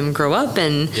see them grow up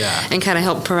and kind of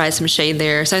help provide some shade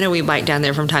there. So I know we bike down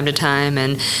there from time to time,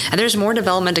 and there's more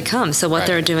development to come. So what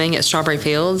they're doing at Strawberry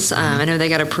Fields, I know they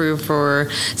got approved for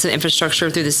some infrastructure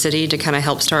through the city to kind of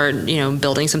help start,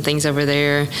 building some things over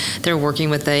there. They're working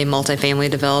with a multifamily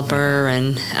developer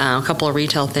and a couple of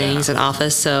retail things and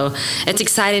office. So it's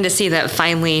exciting to see that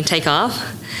finally take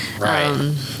off. Right.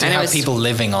 To and have people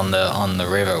living on the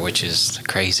river, which is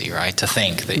crazy, right? To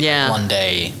think that one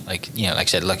day, like I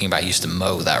said, looking back, I used to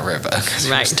mow that river because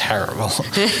it was terrible.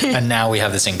 And now we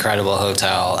have this incredible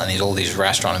hotel and all these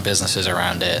restaurant and businesses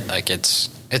around it. Like it's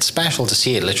special to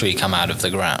see it literally come out of the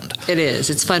ground. It is.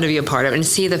 It's fun to be a part of it and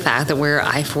see the fact that where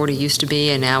I-40 used to be,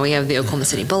 and now we have the Oklahoma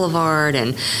City Boulevard,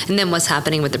 and then what's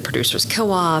happening with the Producers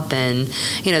Co-op, and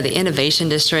the Innovation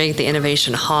District, the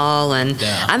Innovation Hall, and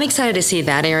I'm excited to see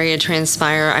that area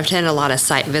transpire. I've attended a lot of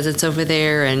site visits over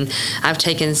there, and I've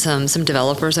taken some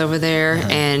developers over there,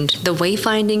 and the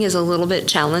wayfinding is a little bit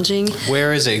challenging.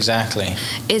 Where is it exactly?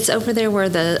 It's over there where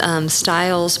the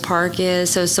Styles Park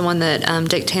is. So it's the one that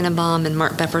Dick Tannenbaum and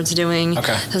Mark Befford's doing.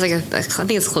 Okay. So it's I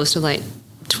think it's close to like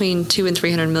between $200 and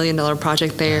 $300 million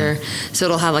project there. So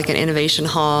it'll have like an innovation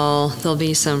hall. There'll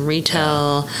be some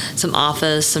retail, some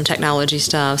office, some technology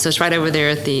stuff. So it's right over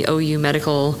there at the OU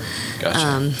Medical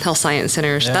Health Science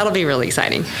Center. So that'll be really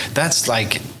exciting. That's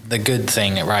like the good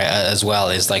thing, right, as well,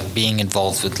 is like being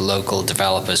involved with local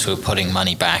developers who are putting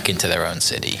money back into their own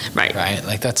city. Right.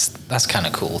 Like that's kind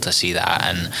of cool to see that.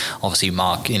 And obviously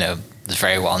Mark, is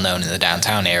very well known in the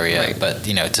downtown area, but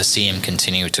to see him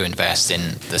continue to invest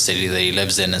in the city that he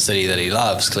lives in, the city that he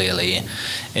loves, clearly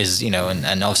is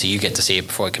and obviously you get to see it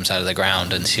before it comes out of the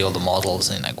ground and see all the models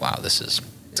and like, wow, it's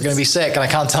going to be sick, and I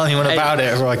can't tell anyone about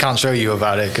it, or I can't show you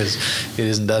about it because it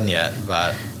isn't done yet,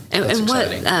 but and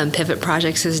what Pivot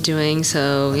Projects is doing,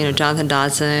 so Jonathan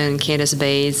Dodson, Candace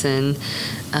Bates, and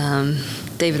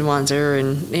David Wanzer,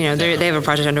 and they have a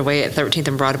project underway at 13th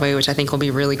and Broadway, which I think will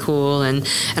be really cool, and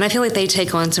I feel like they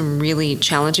take on some really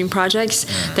challenging projects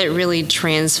that really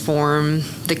transform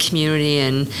the community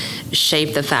and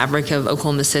shape the fabric of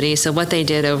Oklahoma City. So what they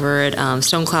did over at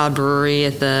Stone Cloud Brewery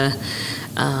at the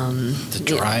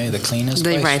the cleaners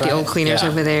place, right, the old cleaners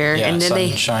over there, and then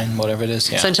Sunshine, whatever it is,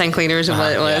 Sunshine Cleaners,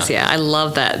 what it was. I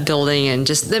love that building, and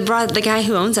just the guy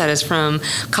who owns that is from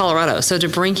Colorado, so to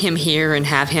bring him here and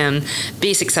have him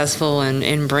be successful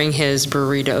and bring his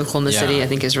brewery to Oklahoma City, I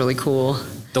think is really cool.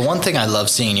 The one thing I love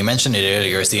seeing, you mentioned it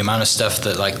earlier, is the amount of stuff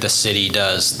that like the city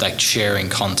does, like sharing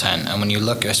content. And when you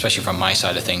look, especially from my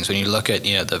side of things, when you look at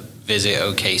the Visit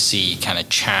OKC kind of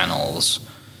channels,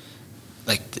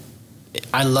 like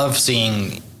I love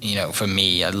seeing, for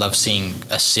me, I love seeing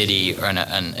a city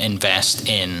and invest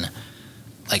in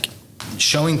like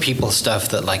showing people stuff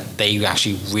that like they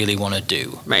actually really want to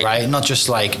do, right? Not just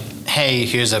like, hey,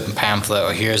 here's a pamphlet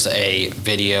or here's a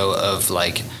video of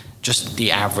like just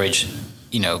the average,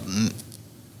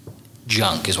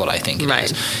 junk is what I think it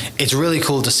is. It's really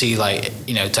cool to see like,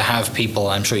 to have people,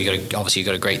 I'm sure you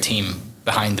got a great team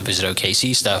behind the Visit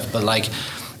OKC stuff, but like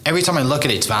every time I look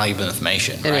at it, it's valuable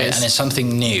information, right? And it's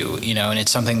something new, and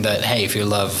it's something that, hey, if you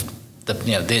love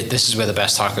this is where the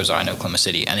best tacos are in Oklahoma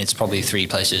City, and it's probably 3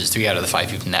 out of the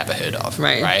 5 you've never heard of,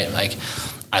 right? Like,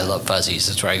 I love Fuzzies.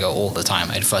 That's where I go all the time.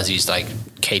 I had Fuzzies like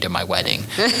cater my wedding,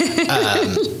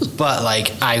 but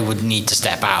like I would need to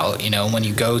step out, when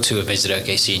you go to a Visit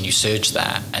OKC and you search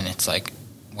that, and it's like,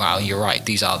 wow, you're right.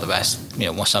 These are the best,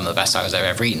 some of the best tacos I've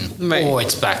ever eaten. Or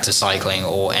it's back to cycling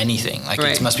or anything. Like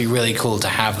it must be really cool to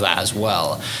have that as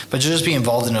well. But to just be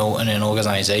involved in an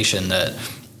organization that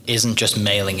isn't just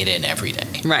mailing it in every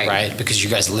day, right? Because you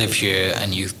guys live here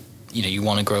and you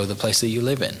want to grow the place that you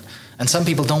live in. And some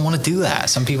people don't want to do that.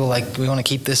 Some people we want to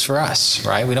keep this for us,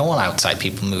 right? We don't want outside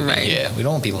people moving here. We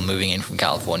don't want people moving in from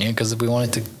California because we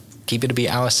wanted to keep it to be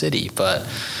our city. But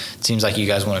it seems like you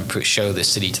guys want to show this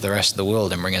city to the rest of the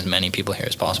world and bring as many people here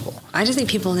as possible. I just think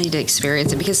people need to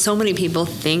experience it because so many people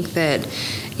think that,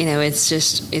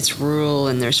 it's rural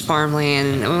and there's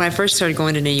farmland. And when I first started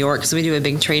going to New York, because we do a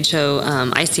big trade show,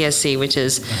 ICSC, which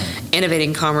is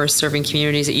Innovating Commerce Serving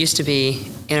Communities. It used to be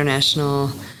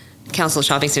International Council of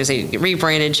Shopping Centers. They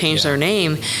rebranded, changed their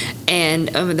name, and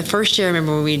the first year I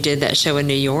remember when we did that show in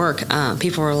New York,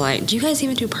 people were like, do you guys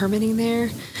even do permitting there?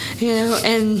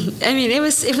 And I mean it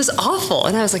was awful,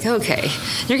 and I was like, okay,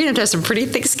 you're gonna have to have some pretty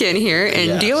thick skin here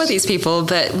and deal with these people.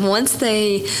 But once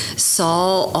they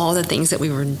saw all the things that we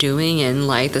were doing and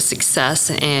like the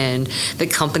success and the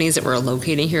companies that were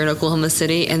locating here in Oklahoma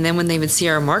City, and then when they would see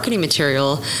our marketing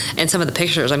material and some of the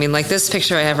pictures, I mean, like this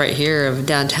picture I have right here of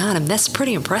downtown, and that's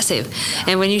pretty impressive.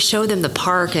 And when you show them the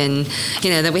park, and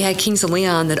that we had Kings of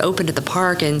Leon that opened at the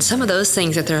park, and some of those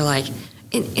things that they're like,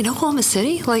 in Oklahoma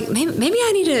City, like maybe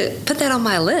I need to put that on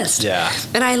my list. Yeah.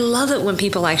 And I love it when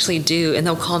people actually do, and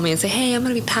they'll call me and say, hey, I'm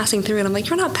going to be passing through, and I'm like,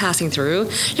 you're not passing through.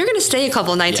 You're going to stay a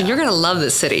couple of nights, and you're going to love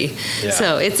this city. Yeah.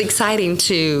 So it's exciting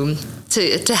to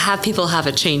have people have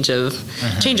a change of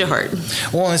heart.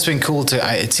 Well, it's been cool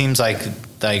it seems like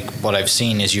like what I've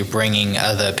seen is you're bringing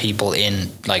other people in,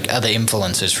 like other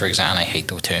influencers, for example. I hate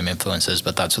the term influencers,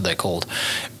 but that's what they're called.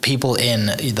 People in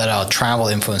that are travel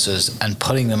influencers and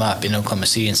putting them up in Oklahoma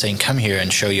City and saying, come here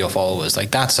and show your followers.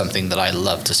 Like that's something that I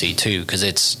love to see too, because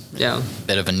it's a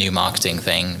bit of a new marketing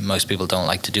thing. Most people don't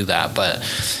like to do that, but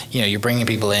you're bringing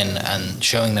people in and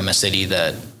showing them a city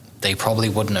that they probably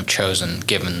wouldn't have chosen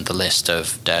given the list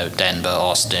of Denver,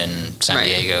 Austin, San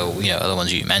Diego, other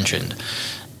ones you mentioned.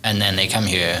 And then they come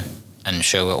here and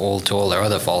show it all to all their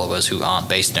other followers who aren't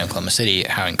based in Oklahoma City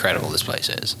how incredible this place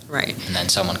is. Right. And then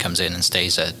someone comes in and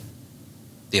stays at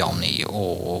the Omni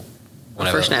or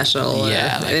whatever. First National, or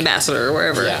Ambassador, or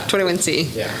wherever.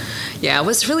 21C. Yeah,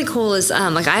 what's really cool is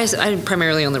I'm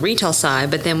primarily on the retail side,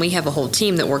 but then we have a whole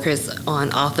team that works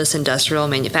on office, industrial,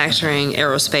 manufacturing,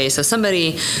 aerospace. So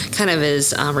somebody kind of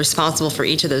is responsible for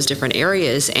each of those different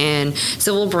areas. And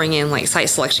so we'll bring in like site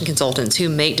selection consultants who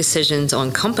make decisions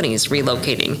on companies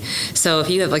relocating. So if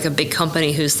you have like a big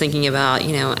company who's thinking about,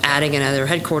 adding another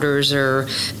headquarters or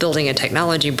building a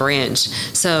technology branch,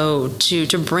 so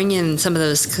to bring in some of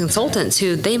those consultants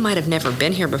who they might have never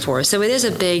been here before. So it is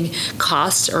a big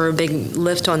cost or a big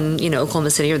lift on Oklahoma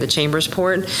City or the Chambers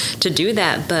Port to do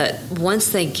that, but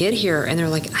once they get here and they're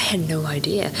like, I had no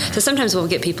idea. So sometimes we'll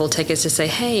get people tickets to say,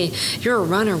 hey, you're a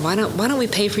runner, why don't we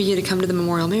pay for you to come to the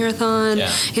Memorial Marathon?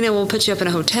 We'll put you up in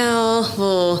a hotel,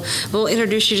 we'll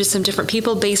introduce you to some different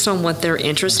people based on what their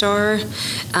interests are.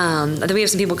 I think we have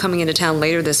some people coming into town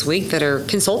later this week that are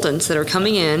consultants that are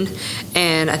coming in,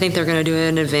 and I think they're going to do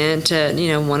an event at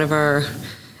one of our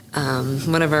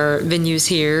venues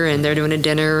here, and they're doing a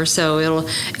dinner. So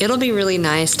it'll be really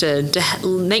nice to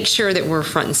make sure that we're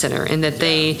front and center and that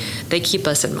they keep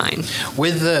us in mind.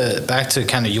 With back to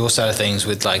kind of your side of things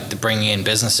with like the bringing in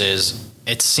businesses,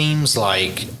 it seems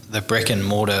like the brick and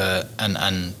mortar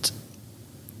and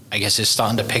I guess it's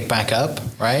starting to pick back up,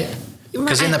 right?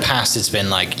 Because in the past it's been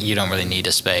like you don't really need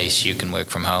a space, you can work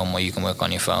from home or you can work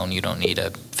on your phone, you don't need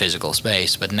a physical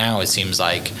space. But now it seems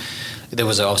like there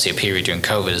was obviously a period during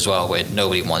COVID as well where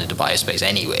nobody wanted to buy a space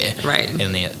anywhere. Right.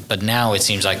 But now it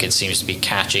seems to be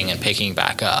catching and picking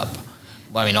back up.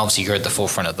 I mean, obviously you're at the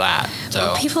forefront of that. So.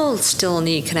 Well, people still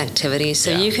need connectivity,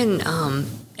 so you can,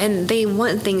 and they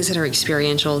want things that are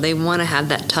experiential. They want to have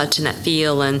that touch and that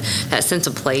feel and that sense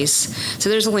of place. So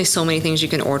there's only so many things you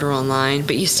can order online,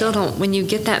 but you still don't. When you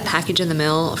get that package in the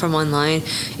mail from online,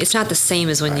 it's not the same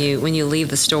as when you leave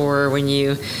the store, when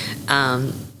you're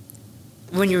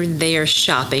there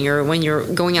shopping or when you're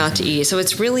going out to eat. So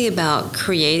it's really about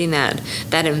creating that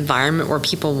environment where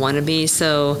people want to be.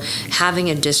 So having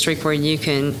a district where you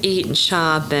can eat and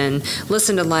shop and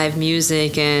listen to live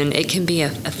music, and it can be a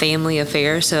family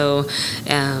affair. So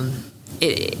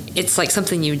it's like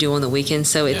something you do on the weekend.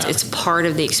 So it's part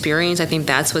of the experience. I think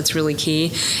that's what's really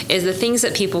key, is the things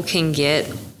that people can get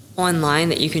online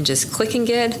that you can just click and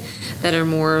get that are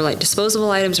more like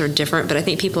disposable items are different. But I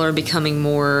think people are becoming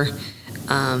more...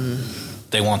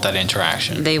 they want that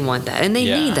interaction. They want that. And they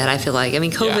need that, I feel like. I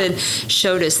mean, COVID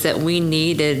showed us that we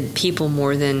needed people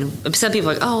more than... Some people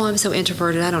are like, oh, I'm so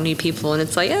introverted, I don't need people. And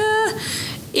it's like,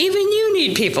 even you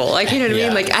need people. Like, you know what I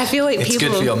mean? Like, I feel like it's people...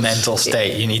 good for your mental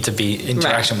state. You need to be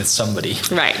interaction with somebody.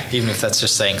 Right. Even if that's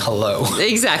just saying hello.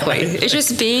 Exactly. It's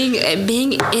just being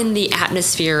in the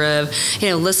atmosphere of,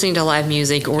 listening to live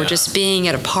music or just being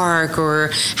at a park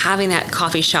or having that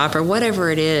coffee shop or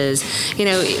whatever it is.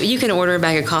 You can order a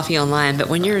bag of coffee online, but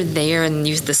when you're there and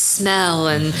the smell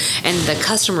and the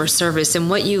customer service and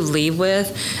what you leave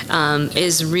with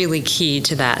is really key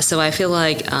to that. So I feel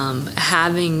like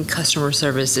having customer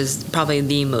service is probably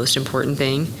the most important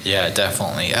thing. Yeah,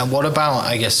 definitely. And what about,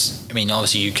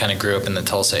 obviously you kind of grew up in the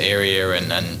Tulsa area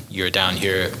and you're down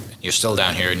here, you're still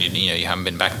down here, and you haven't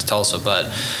been back to Tulsa, but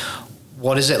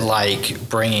what is it like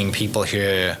bringing people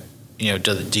here? Do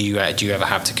you ever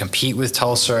have to compete with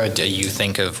Tulsa? Do you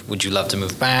think of, would you love to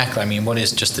move back? I mean, what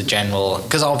is just the general,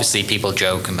 because obviously people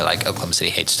joke and be like, Oklahoma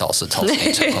City hates Tulsa, Tulsa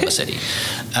hates Oklahoma City.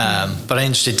 But I'm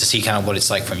interested to see kind of what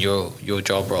it's like from your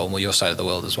job role and your side of the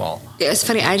world as well. Yeah, it's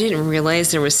funny. I didn't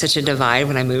realize there was such a divide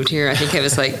when I moved here. I think it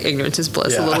was like ignorance is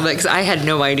bliss a little bit, because I had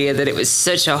no idea that it was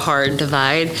such a hard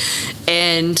divide.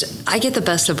 And I get the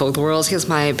best of both worlds because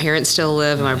my parents still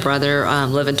live and my brother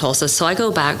live in Tulsa. So I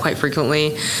go back quite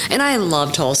frequently. And I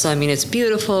love Tulsa. I mean, it's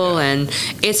beautiful and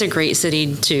it's a great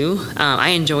city too. I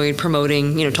enjoyed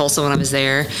promoting, Tulsa when I was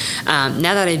there.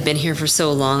 Now that I've been here for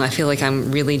so long, I feel like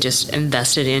I'm really just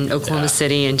invested in Oklahoma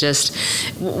City, and just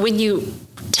when you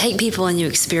take people and you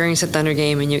experience the Thunder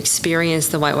Game and you experience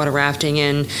the whitewater rafting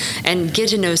and get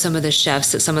to know some of the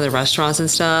chefs at some of the restaurants and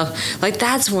stuff, like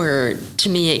that's where, to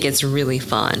me, it gets really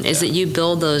fun, is that you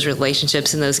build those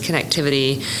relationships and those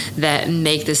connectivity that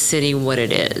make the city what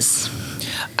it is.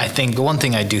 I think the one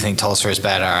thing I do think Tulsa is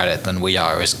better at it than we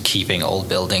are is keeping old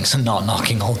buildings and not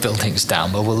knocking old buildings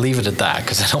down. But we'll leave it at that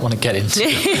because I don't want to get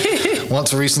into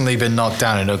what's recently been knocked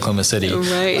down in Oklahoma City.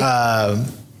 Right.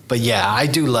 But yeah, I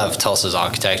do love Tulsa's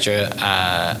architecture.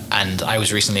 And I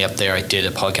was recently up there. I did a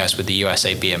podcast with the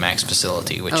USA BMX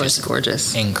facility, which is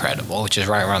gorgeous, incredible, which is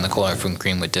right around the corner from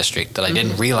Greenwood District that I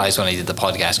didn't realize when I did the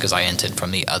podcast because I entered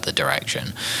from the other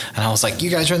direction. And I was like, you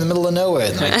guys are in the middle of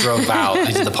nowhere. And I drove out.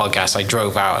 I did the podcast. I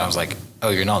drove out. And I was like, oh,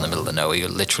 you're not in the middle of nowhere. You're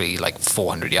literally like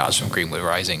 400 yards from Greenwood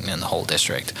Rising in the whole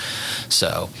district.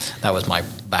 So that was my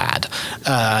bad.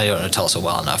 I don't know Tulsa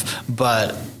well enough.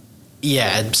 But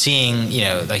yeah, seeing,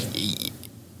 like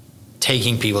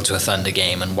taking people to a Thunder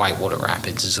Game and Whitewater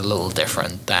Rapids is a little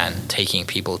different than taking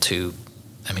people to,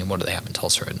 what do they have in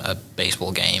Tulsa? A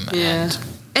baseball game. Yeah.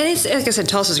 And it's, like I said,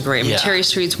 Tulsa's great. Cherry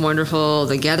Street's wonderful.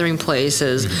 The Gathering Place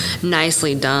is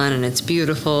nicely done, and it's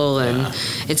beautiful, and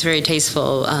it's very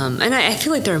tasteful. And I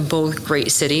feel like they're both great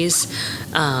cities.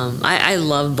 I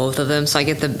love both of them, so I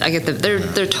get the.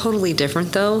 They're totally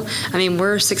different, though.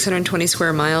 We're 620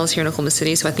 square miles here in Oklahoma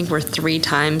City, so I think we're 3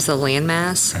 times the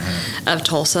landmass of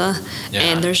Tulsa. Yeah.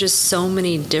 And there's just so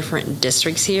many different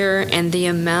districts here, and the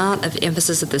amount of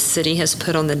emphasis that the city has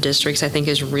put on the districts, I think,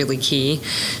 is really key.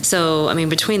 So,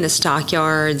 between the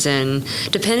stockyards and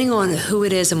depending on who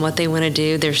it is and what they want to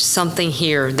do, there's something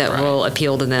here that will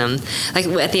appeal to them. Like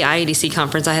at the IEDC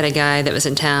conference, I had a guy that was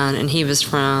in town, and he was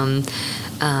from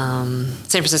San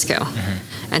Francisco.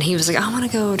 And he was like, I want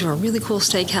to go to a really cool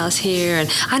steakhouse here.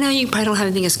 And I know you probably don't have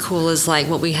anything as cool as like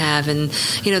what we have in,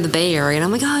 the Bay Area. And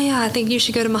I'm like, oh yeah, I think you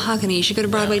should go to Mahogany. You should go to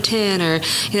Broadway 10 or,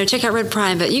 check out Red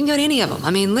Prime. But you can go to any of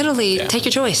them. Literally take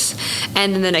your choice.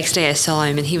 And then the next day I saw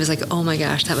him and he was like, oh my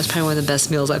gosh, that was probably one of the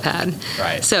best meals I've had.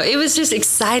 Right. So it was just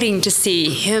exciting to see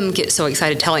him get so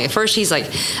excited telling. At first he's like,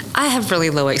 I have really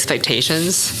low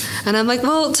expectations. And I'm like,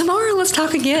 well, tomorrow let's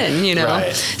talk again,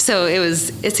 Right. So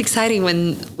it's exciting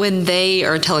when they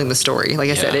are telling the story. Like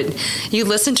I said, you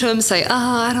listen to them say, oh,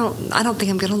 I don't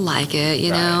think I'm gonna like it,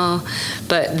 know.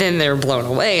 But then they're blown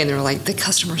away and they're like, the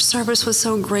customer service was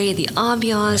so great, the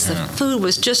ambiance, the food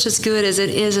was just as good as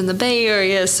it is in the Bay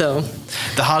Area. So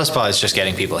the hardest part is just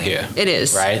getting people here. It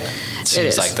is. Right? It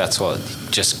seems like that's what,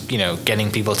 just,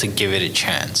 getting people to give it a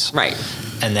chance. Right.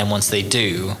 And then once they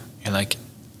do, you're like,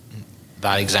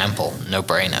 that example, no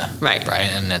brainer. Right. Right.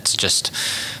 And it's just,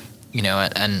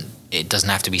 and it doesn't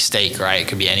have to be steak, right? It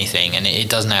could be anything. And it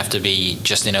doesn't have to be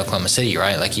just in Oklahoma City,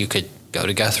 right? Like you could go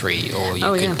to Guthrie or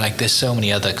you could, like there's so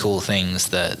many other cool things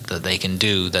that they can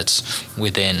do that's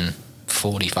within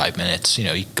 45 minutes,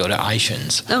 you go to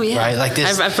Ishans. Oh yeah, right. Like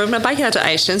this. I've ridden my bike out to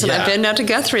Ishans, and I've been out to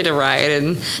Guthrie to ride,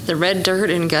 and the red dirt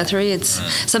in Guthrie.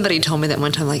 Somebody told me that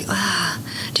one time, like,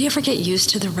 do you ever get used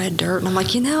to the red dirt? And I'm like,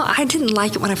 I didn't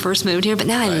like it when I first moved here, but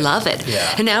now I love it.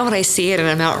 Yeah. And now when I see it and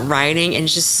I'm out riding, and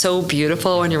it's just so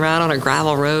beautiful when you're out on a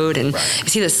gravel road and you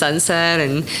see the sunset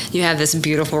and you have this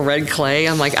beautiful red clay.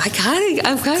 I'm like, I'm kind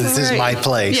of. This is my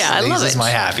place. Yeah, I love it. This is my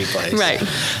happy place. Right.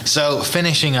 So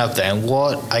finishing up then,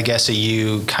 what I guess are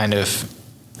you kind of,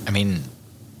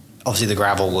 obviously the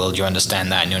gravel world, you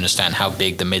understand that, and you understand how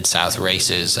big the Mid-South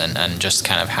race is and just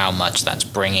kind of how much that's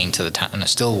bringing to the town of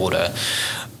Stillwater.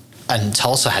 And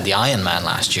Tulsa had the Ironman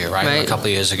last year, right? A couple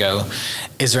of years ago.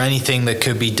 Is there anything that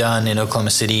could be done in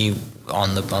Oklahoma City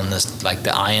on this like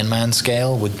the Ironman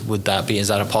scale? Would that be, is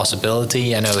that a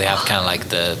possibility? I know they have kind of like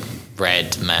the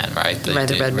Red Man, right? The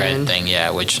red man thing,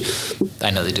 which I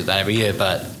know they do that every year.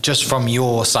 But just from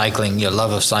your cycling, your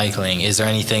love of cycling, is there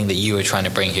anything that you were trying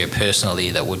to bring here personally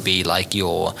that would be like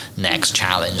your next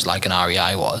challenge, like an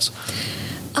REI was?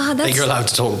 That you're allowed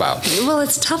to talk about? Well,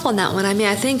 it's tough on that one.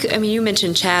 I think you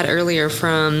mentioned Chad earlier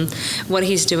from what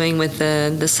he's doing with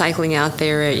the cycling out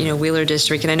there at Wheeler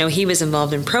District, and I know he was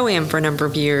involved in Pro-Am for a number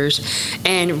of years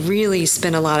and really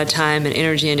spent a lot of time and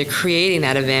energy into creating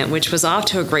that event, which was off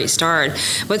to a great start.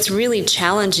 What's really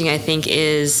challenging, I think,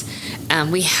 is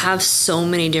we have so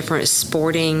many different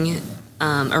sporting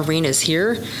arenas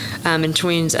here in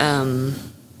terms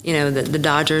the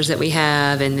Dodgers that we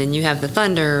have, and then you have the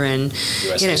Thunder and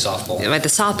softball. Right, the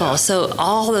softball. Yeah. So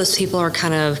all those people are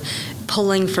kind of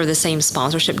pulling for the same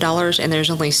sponsorship dollars, and there's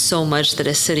only so much that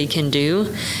a city can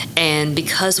do. And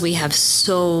because we have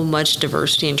so much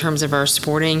diversity in terms of our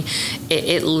sporting,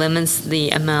 it limits the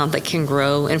amount that can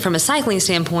grow. And from a cycling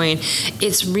standpoint,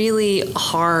 it's really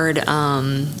hard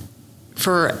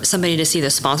for somebody to see the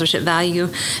sponsorship value,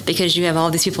 because you have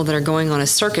all these people that are going on a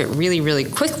circuit really, really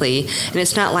quickly, and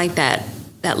it's not like that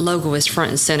logo is front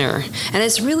and center. And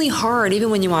it's really hard, even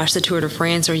when you watch the Tour de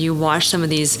France or you watch some of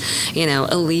these,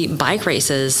 elite bike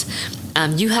races.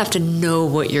 You have to know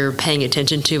what you're paying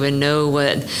attention to and know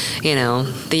what,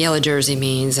 the yellow jersey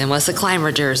means and what's the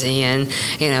climber jersey and,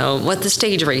 what the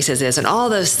stage races is. And all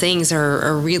those things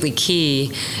are really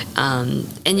key.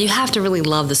 And you have to really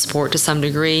love the sport to some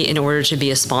degree in order to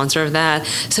be a sponsor of that.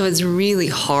 So it's really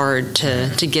hard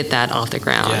to get that off the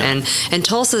ground. Yeah. And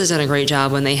Tulsa has done a great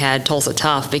job when they had Tulsa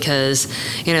Tough, because,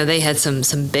 they had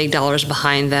some big dollars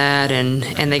behind that,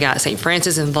 and they got St.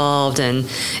 Francis involved, and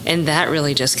that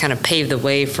really just kind of paved the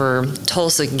way for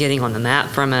Tulsa getting on the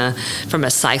map from a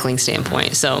cycling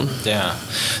standpoint. So yeah,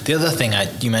 the other thing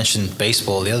you mentioned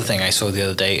baseball. The other thing I saw the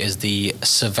other day is the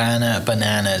Savannah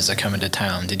Bananas are coming to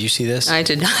town. Did you see this? I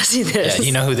did not see this. Yeah,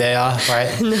 you know who they are,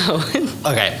 right? No.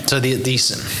 Okay, so these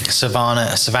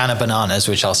Savannah Bananas,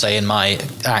 which I'll say in my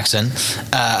accent,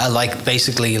 are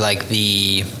basically like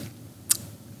the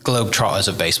Globetrotters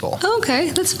of baseball. Oh, okay,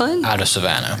 that's fun. Out of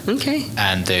Savannah. Okay.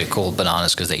 And they're called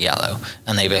Bananas because they're yellow,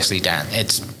 and they basically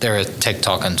dance. They're a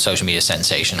TikTok and social media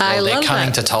sensation. Well, they're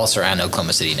coming to Tulsa and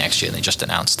Oklahoma City next year, and they just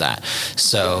announced that.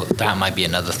 So that might be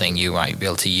another thing you might be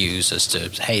able to use as to,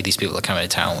 hey, these people are coming to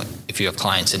town. If you have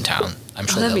clients in town, I'm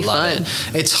sure they'll love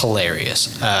it. It's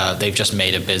hilarious. They've just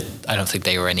made I don't think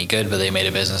they were any good, but they made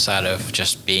a business out of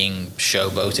just being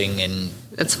showboating in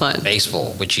It's fun.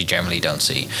 baseball, which you generally don't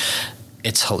see.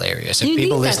 It's hilarious. If you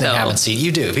people listening that, haven't seen it,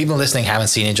 you do. If people listening haven't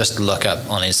seen it, just look up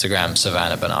on Instagram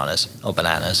Savannah Bananas or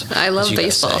Bananas. I love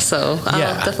baseball, so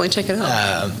I'll definitely check it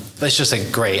out. But it's just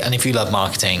great. And if you love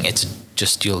marketing, it's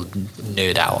just you'll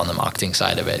nerd out on the marketing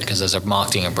side of it, because as a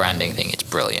marketing and branding thing, it's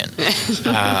brilliant.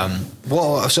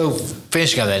 So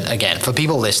finishing up then, again, for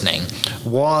people listening,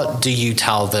 what do you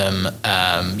tell them,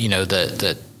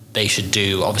 that they should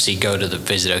do? Obviously go to the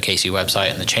Visit OKC website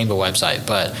and the Chamber website,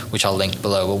 but which I'll link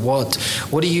below. But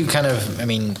what do you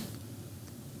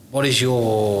what is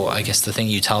your, I guess, the thing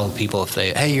you tell people if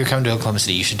hey, you're coming to Oklahoma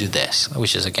City, you should do this,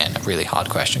 which is, again, a really hard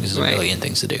question because there's a million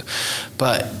things to do.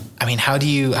 But,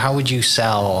 how would you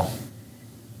sell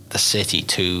the city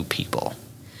to people?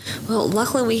 Well,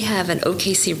 luckily we have an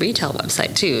OKC Retail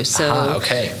website too. So,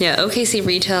 okay. Yeah, OKC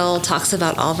Retail talks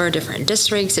about all of our different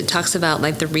districts. It talks about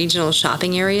the regional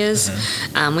shopping areas.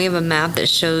 Mm-hmm. We have a map that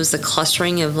shows the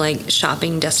clustering of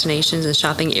shopping destinations and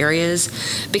shopping areas,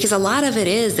 because a lot of it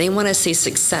is they want to see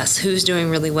success, who's doing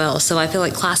really well. So I feel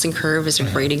like Class and Curve is a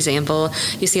great example.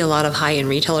 You see a lot of high-end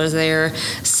retailers there.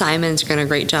 Simon's done a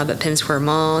great job at Penn Square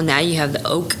Mall. Now you have the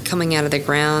Oak coming out of the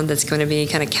ground that's going to be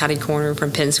kind of catty corner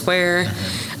from Penn Square.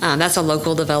 Mm-hmm. That's a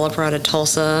local developer out of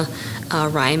Tulsa,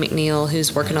 Ryan McNeil,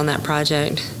 who's working on that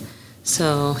project.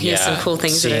 So he has some cool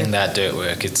things. Seeing that dirt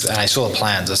work, I saw the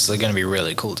plans. It's going to be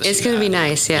really cool to see. It's going to be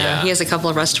nice, yeah. He has a couple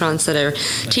of restaurants that are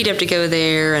teed up to go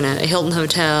there, and a Hilton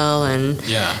hotel, and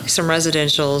some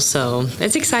residential. So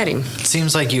it's exciting. It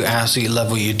seems like you absolutely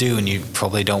love what you do, and you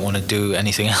probably don't want to do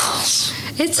anything else.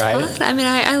 It's fun. I mean,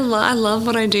 I love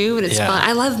what I do, and it's fun.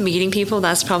 I love meeting people.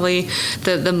 That's probably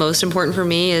the most important for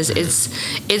me. Is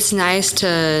it's nice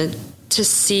to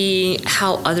see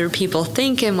how other people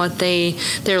think and what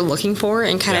they're looking for,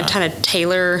 and kind of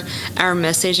tailor our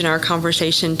message and our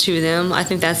conversation to them. I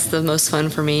think that's the most fun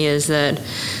for me, is that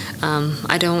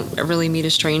I don't really meet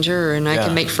a stranger, and I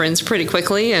can make friends pretty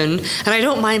quickly, and I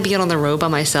don't mind being on the road by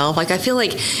myself. I feel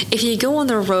like if you go on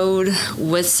the road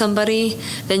with somebody,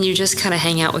 then you just kind of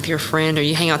hang out with your friend, or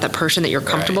you hang out with that person that you're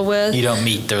comfortable with. You don't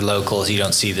meet their locals. You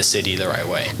don't see the city the right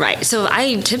way. Right. So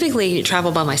I typically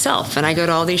travel by myself, and I go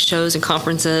to all these shows and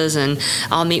conferences, and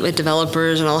I'll meet with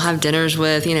developers, and I'll have dinners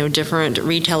with different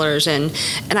retailers, and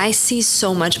I see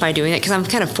so much by doing it, because I'm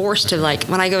kind of forced to,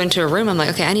 when I go into a room, I'm like,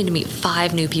 okay, I need to meet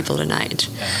 5 new people tonight,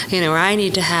 or I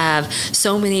need to have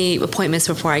so many appointments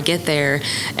before I get there,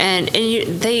 and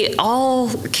they all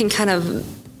can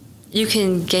you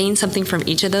can gain something from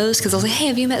each of those, because they'll say, hey,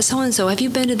 have you met so-and-so? Have you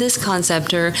been to this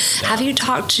concept? Or have you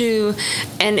talked to,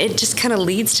 and it just kind of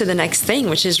leads to the next thing,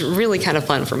 which is really kind of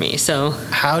fun for me. So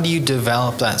how do you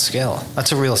develop that skill?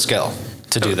 That's a real skill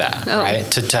to do that, right?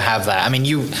 To have that. I mean,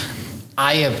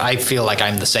 I feel like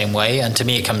I'm the same way, and to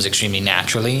me it comes extremely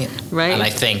naturally. Right. And I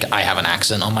think I have an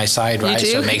accent on my side, right?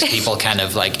 So it makes people kind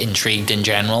of intrigued in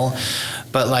general.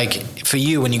 But for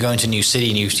you, when you go into a new city,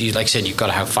 and you like I said, you've got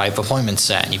to have 5 appointments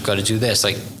set, and you've got to do this.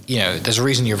 There's a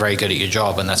reason you're very good at your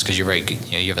job, and that's because you're very good.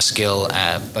 You have a skill,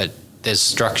 but there's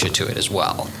structure to it as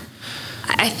well.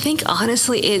 I think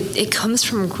honestly, it comes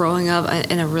from growing up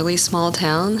in a really small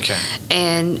town,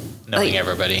 and knowing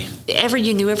everybody.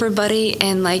 You knew everybody,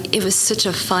 and like it was such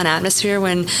a fun atmosphere.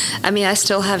 I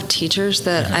still have teachers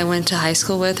that I went to high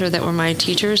school with, or that were my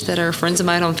teachers, that are friends of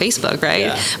mine on Facebook, right?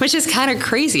 Yeah. Which is kind of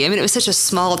crazy. I mean, it was such a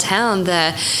small town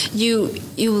that you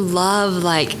love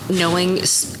like knowing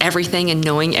everything and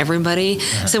knowing everybody.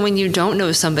 So when you don't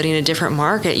know somebody in a different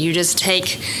market, you just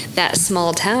take that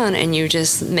small town and you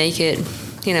just make it,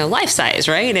 life size,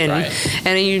 right?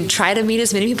 And you try to meet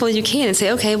as many people as you can and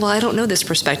say, okay, well, I don't know this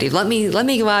perspective. Let me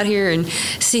go out here and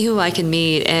see who I can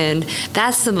meet. And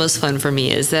that's the most fun for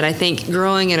me, is that I think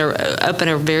growing up in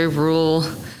a very rural,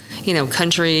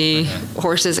 country,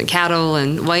 horses and cattle,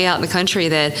 and way out in the country,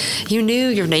 that you knew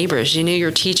your neighbors, you knew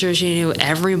your teachers, you knew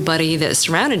everybody that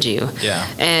surrounded you. Yeah.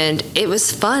 And it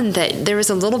was fun that there was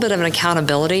a little bit of an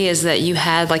accountability, is that you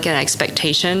had like an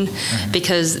expectation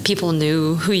because people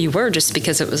knew who you were just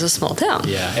because it was a small town.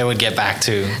 Yeah. It would get back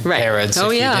to parents if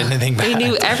you did anything bad. They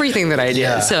knew everything that I did.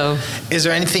 Yeah. So is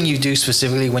there anything you do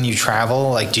specifically when you travel?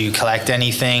 Like, do you collect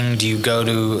anything? Do you go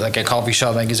to like a coffee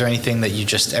shop? Like, is there anything that you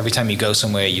just, every time you go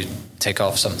somewhere, you take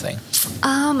off something?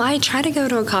 I try to go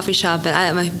to a coffee shop, but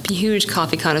I'm a huge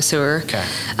coffee connoisseur. Okay.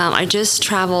 I just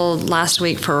traveled last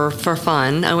week for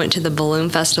fun. I went to the Balloon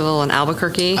Festival in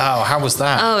Albuquerque. Oh, how was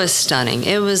that? Oh, it was stunning.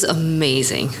 It was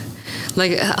amazing.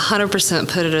 Like 100%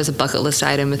 put it as a bucket list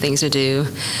item of things to do.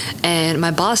 And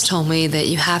my boss told me that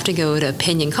you have to go to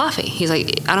Pinion Coffee. He's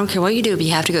like, I don't care what you do, but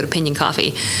you have to go to Pinion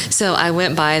Coffee. So I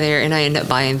went by there and I ended up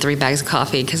buying 3 bags of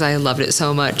coffee because I loved it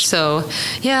so much. So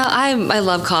yeah, I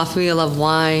love coffee. I love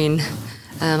wine.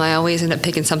 I always end up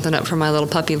picking something up for my little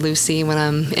puppy Lucy when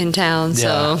I'm in town.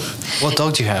 Yeah. So, what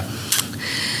dog do you have?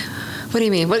 What do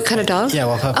you mean? What kind of dog? Yeah,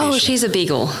 what puppy? Oh, she's a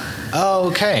beagle. Oh,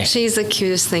 okay. She's the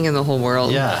cutest thing in the whole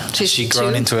world. Yeah. Has she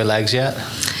grown into her legs yet?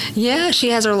 Yeah,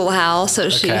 she has her little howl, so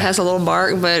she has a little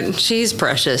bark, but she's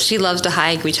precious. She loves to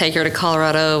hike. We take her to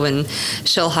Colorado, and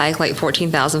she'll hike like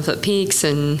 14,000-foot peaks,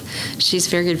 and she's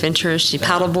very adventurous. She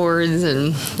paddle boards,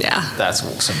 and That's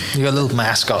awesome. You got a little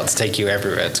mascot to take you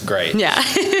everywhere. It's great. Yeah.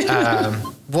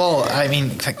 Well, I mean,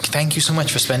 thank you so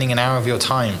much for spending an hour of your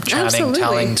time chatting, Absolutely.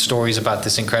 telling stories about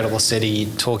this incredible city,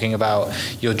 talking about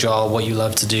your job, what you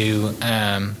love to do,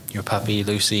 your puppy,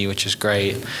 Lucy, which is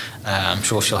great. I'm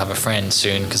sure she'll have a friend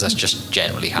soon, because that's just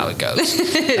generally how it goes.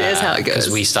 It is how it goes. Because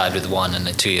we started with one, and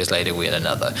then 2 years later we had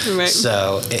another. Right.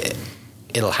 So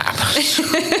it'll happen,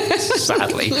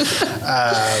 sadly.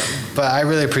 But I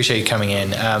really appreciate you coming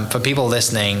in. For people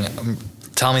listening,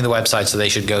 tell me the website so they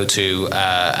should go to,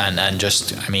 and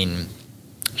just, I mean,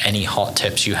 any hot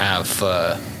tips you have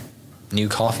for new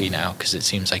coffee now, because it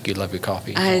seems like you love your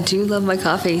coffee. I do love my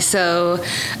coffee. So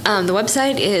the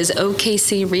website is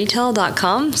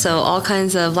okcretail.com. So all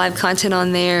kinds of live content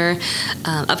on there,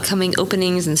 upcoming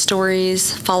openings and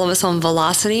stories. Follow us on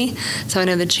Velocity. So I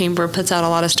know the Chamber puts out a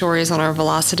lot of stories on our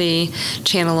Velocity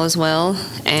channel as well.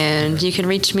 And you can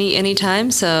reach me anytime.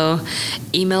 So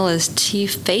email is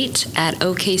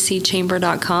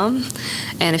tfate@okcchamber.com.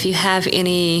 And if you have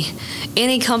any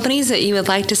companies that you would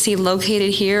like to see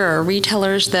located here, or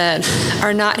retailers that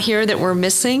are not here that we're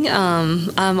missing,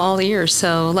 I'm all ears.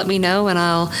 So let me know, and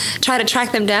I'll try to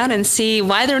track them down and see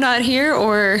why they're not here,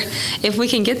 or if we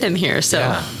can get them here.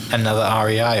 So another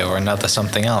REI or another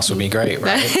something else would be great,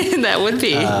 right? That would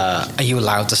be. Are you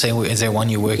allowed to say, is there one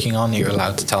you're working on that you're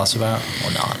allowed to tell us about,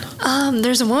 or not?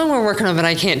 There's one we're working on, but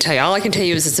I can't tell you. All I can tell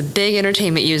you is it's a big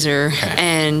entertainment user,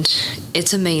 and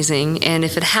it's amazing. And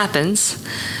if it happens,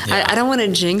 I don't want to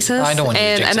jinx us. I don't want to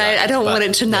jinx it. And I don't want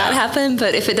it to not happen,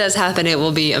 but if it does happen, it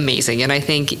will be amazing. And I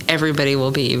think everybody will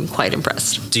be quite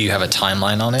impressed. Do you have a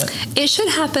timeline on it? It should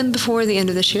happen before the end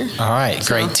of this year. All right.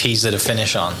 Great teaser to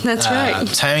finish on. That's right.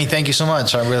 Tammy, thank you so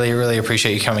much. I really, really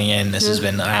appreciate you coming in. This has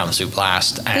been an absolute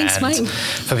blast. Thanks, and Mike.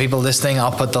 For people listening,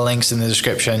 I'll put the links in the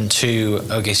description to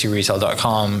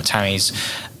okcretail.com, Tammy's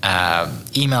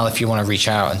email if you want to reach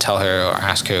out and tell her or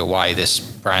ask her why this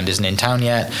brand isn't in town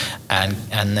yet, and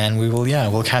then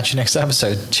we'll catch you next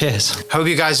episode. Cheers. Hope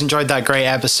you guys enjoyed that great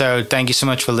episode. Thank you so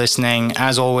much for listening.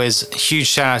 As always, huge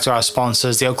shout out to our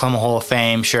sponsors, the Oklahoma Hall of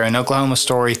Fame, sharing Oklahoma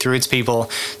story through its people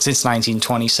since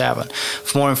 1927.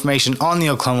 For more information on the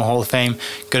Oklahoma Hall of Fame,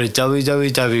 go to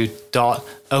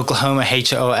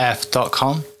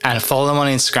www.oklahomahof.com and follow them on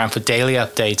Instagram for daily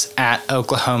updates at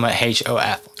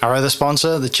oklahomahof. Our other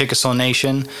sponsor, the Chickasaw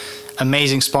Nation,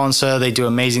 amazing sponsor. They do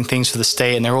amazing things for the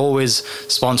state, and they're always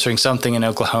sponsoring something in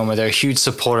Oklahoma. They're a huge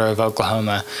supporter of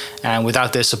Oklahoma, and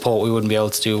without their support, we wouldn't be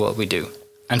able to do what we do.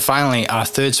 And finally, our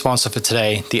third sponsor for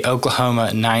today, the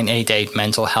Oklahoma 988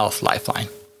 Mental Health Lifeline.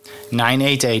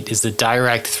 988 is the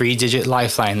direct 3-digit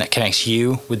lifeline that connects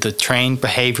you with the trained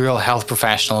behavioral health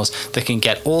professionals that can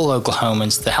get all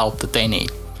Oklahomans the help that they need.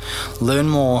 Learn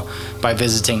more by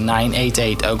visiting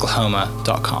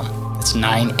 988oklahoma.com. It's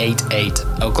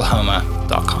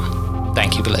 988oklahoma.com.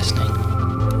 Thank you for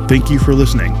listening. Thank you for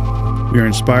listening. We are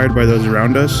inspired by those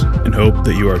around us and hope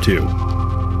that you are too.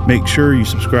 Make sure you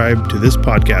subscribe to this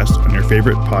podcast on your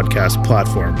favorite podcast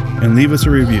platform and leave us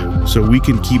a review so we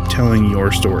can keep telling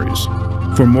your stories.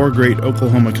 For more great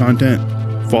Oklahoma content,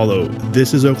 follow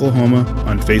This Is Oklahoma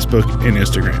on Facebook and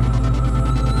Instagram.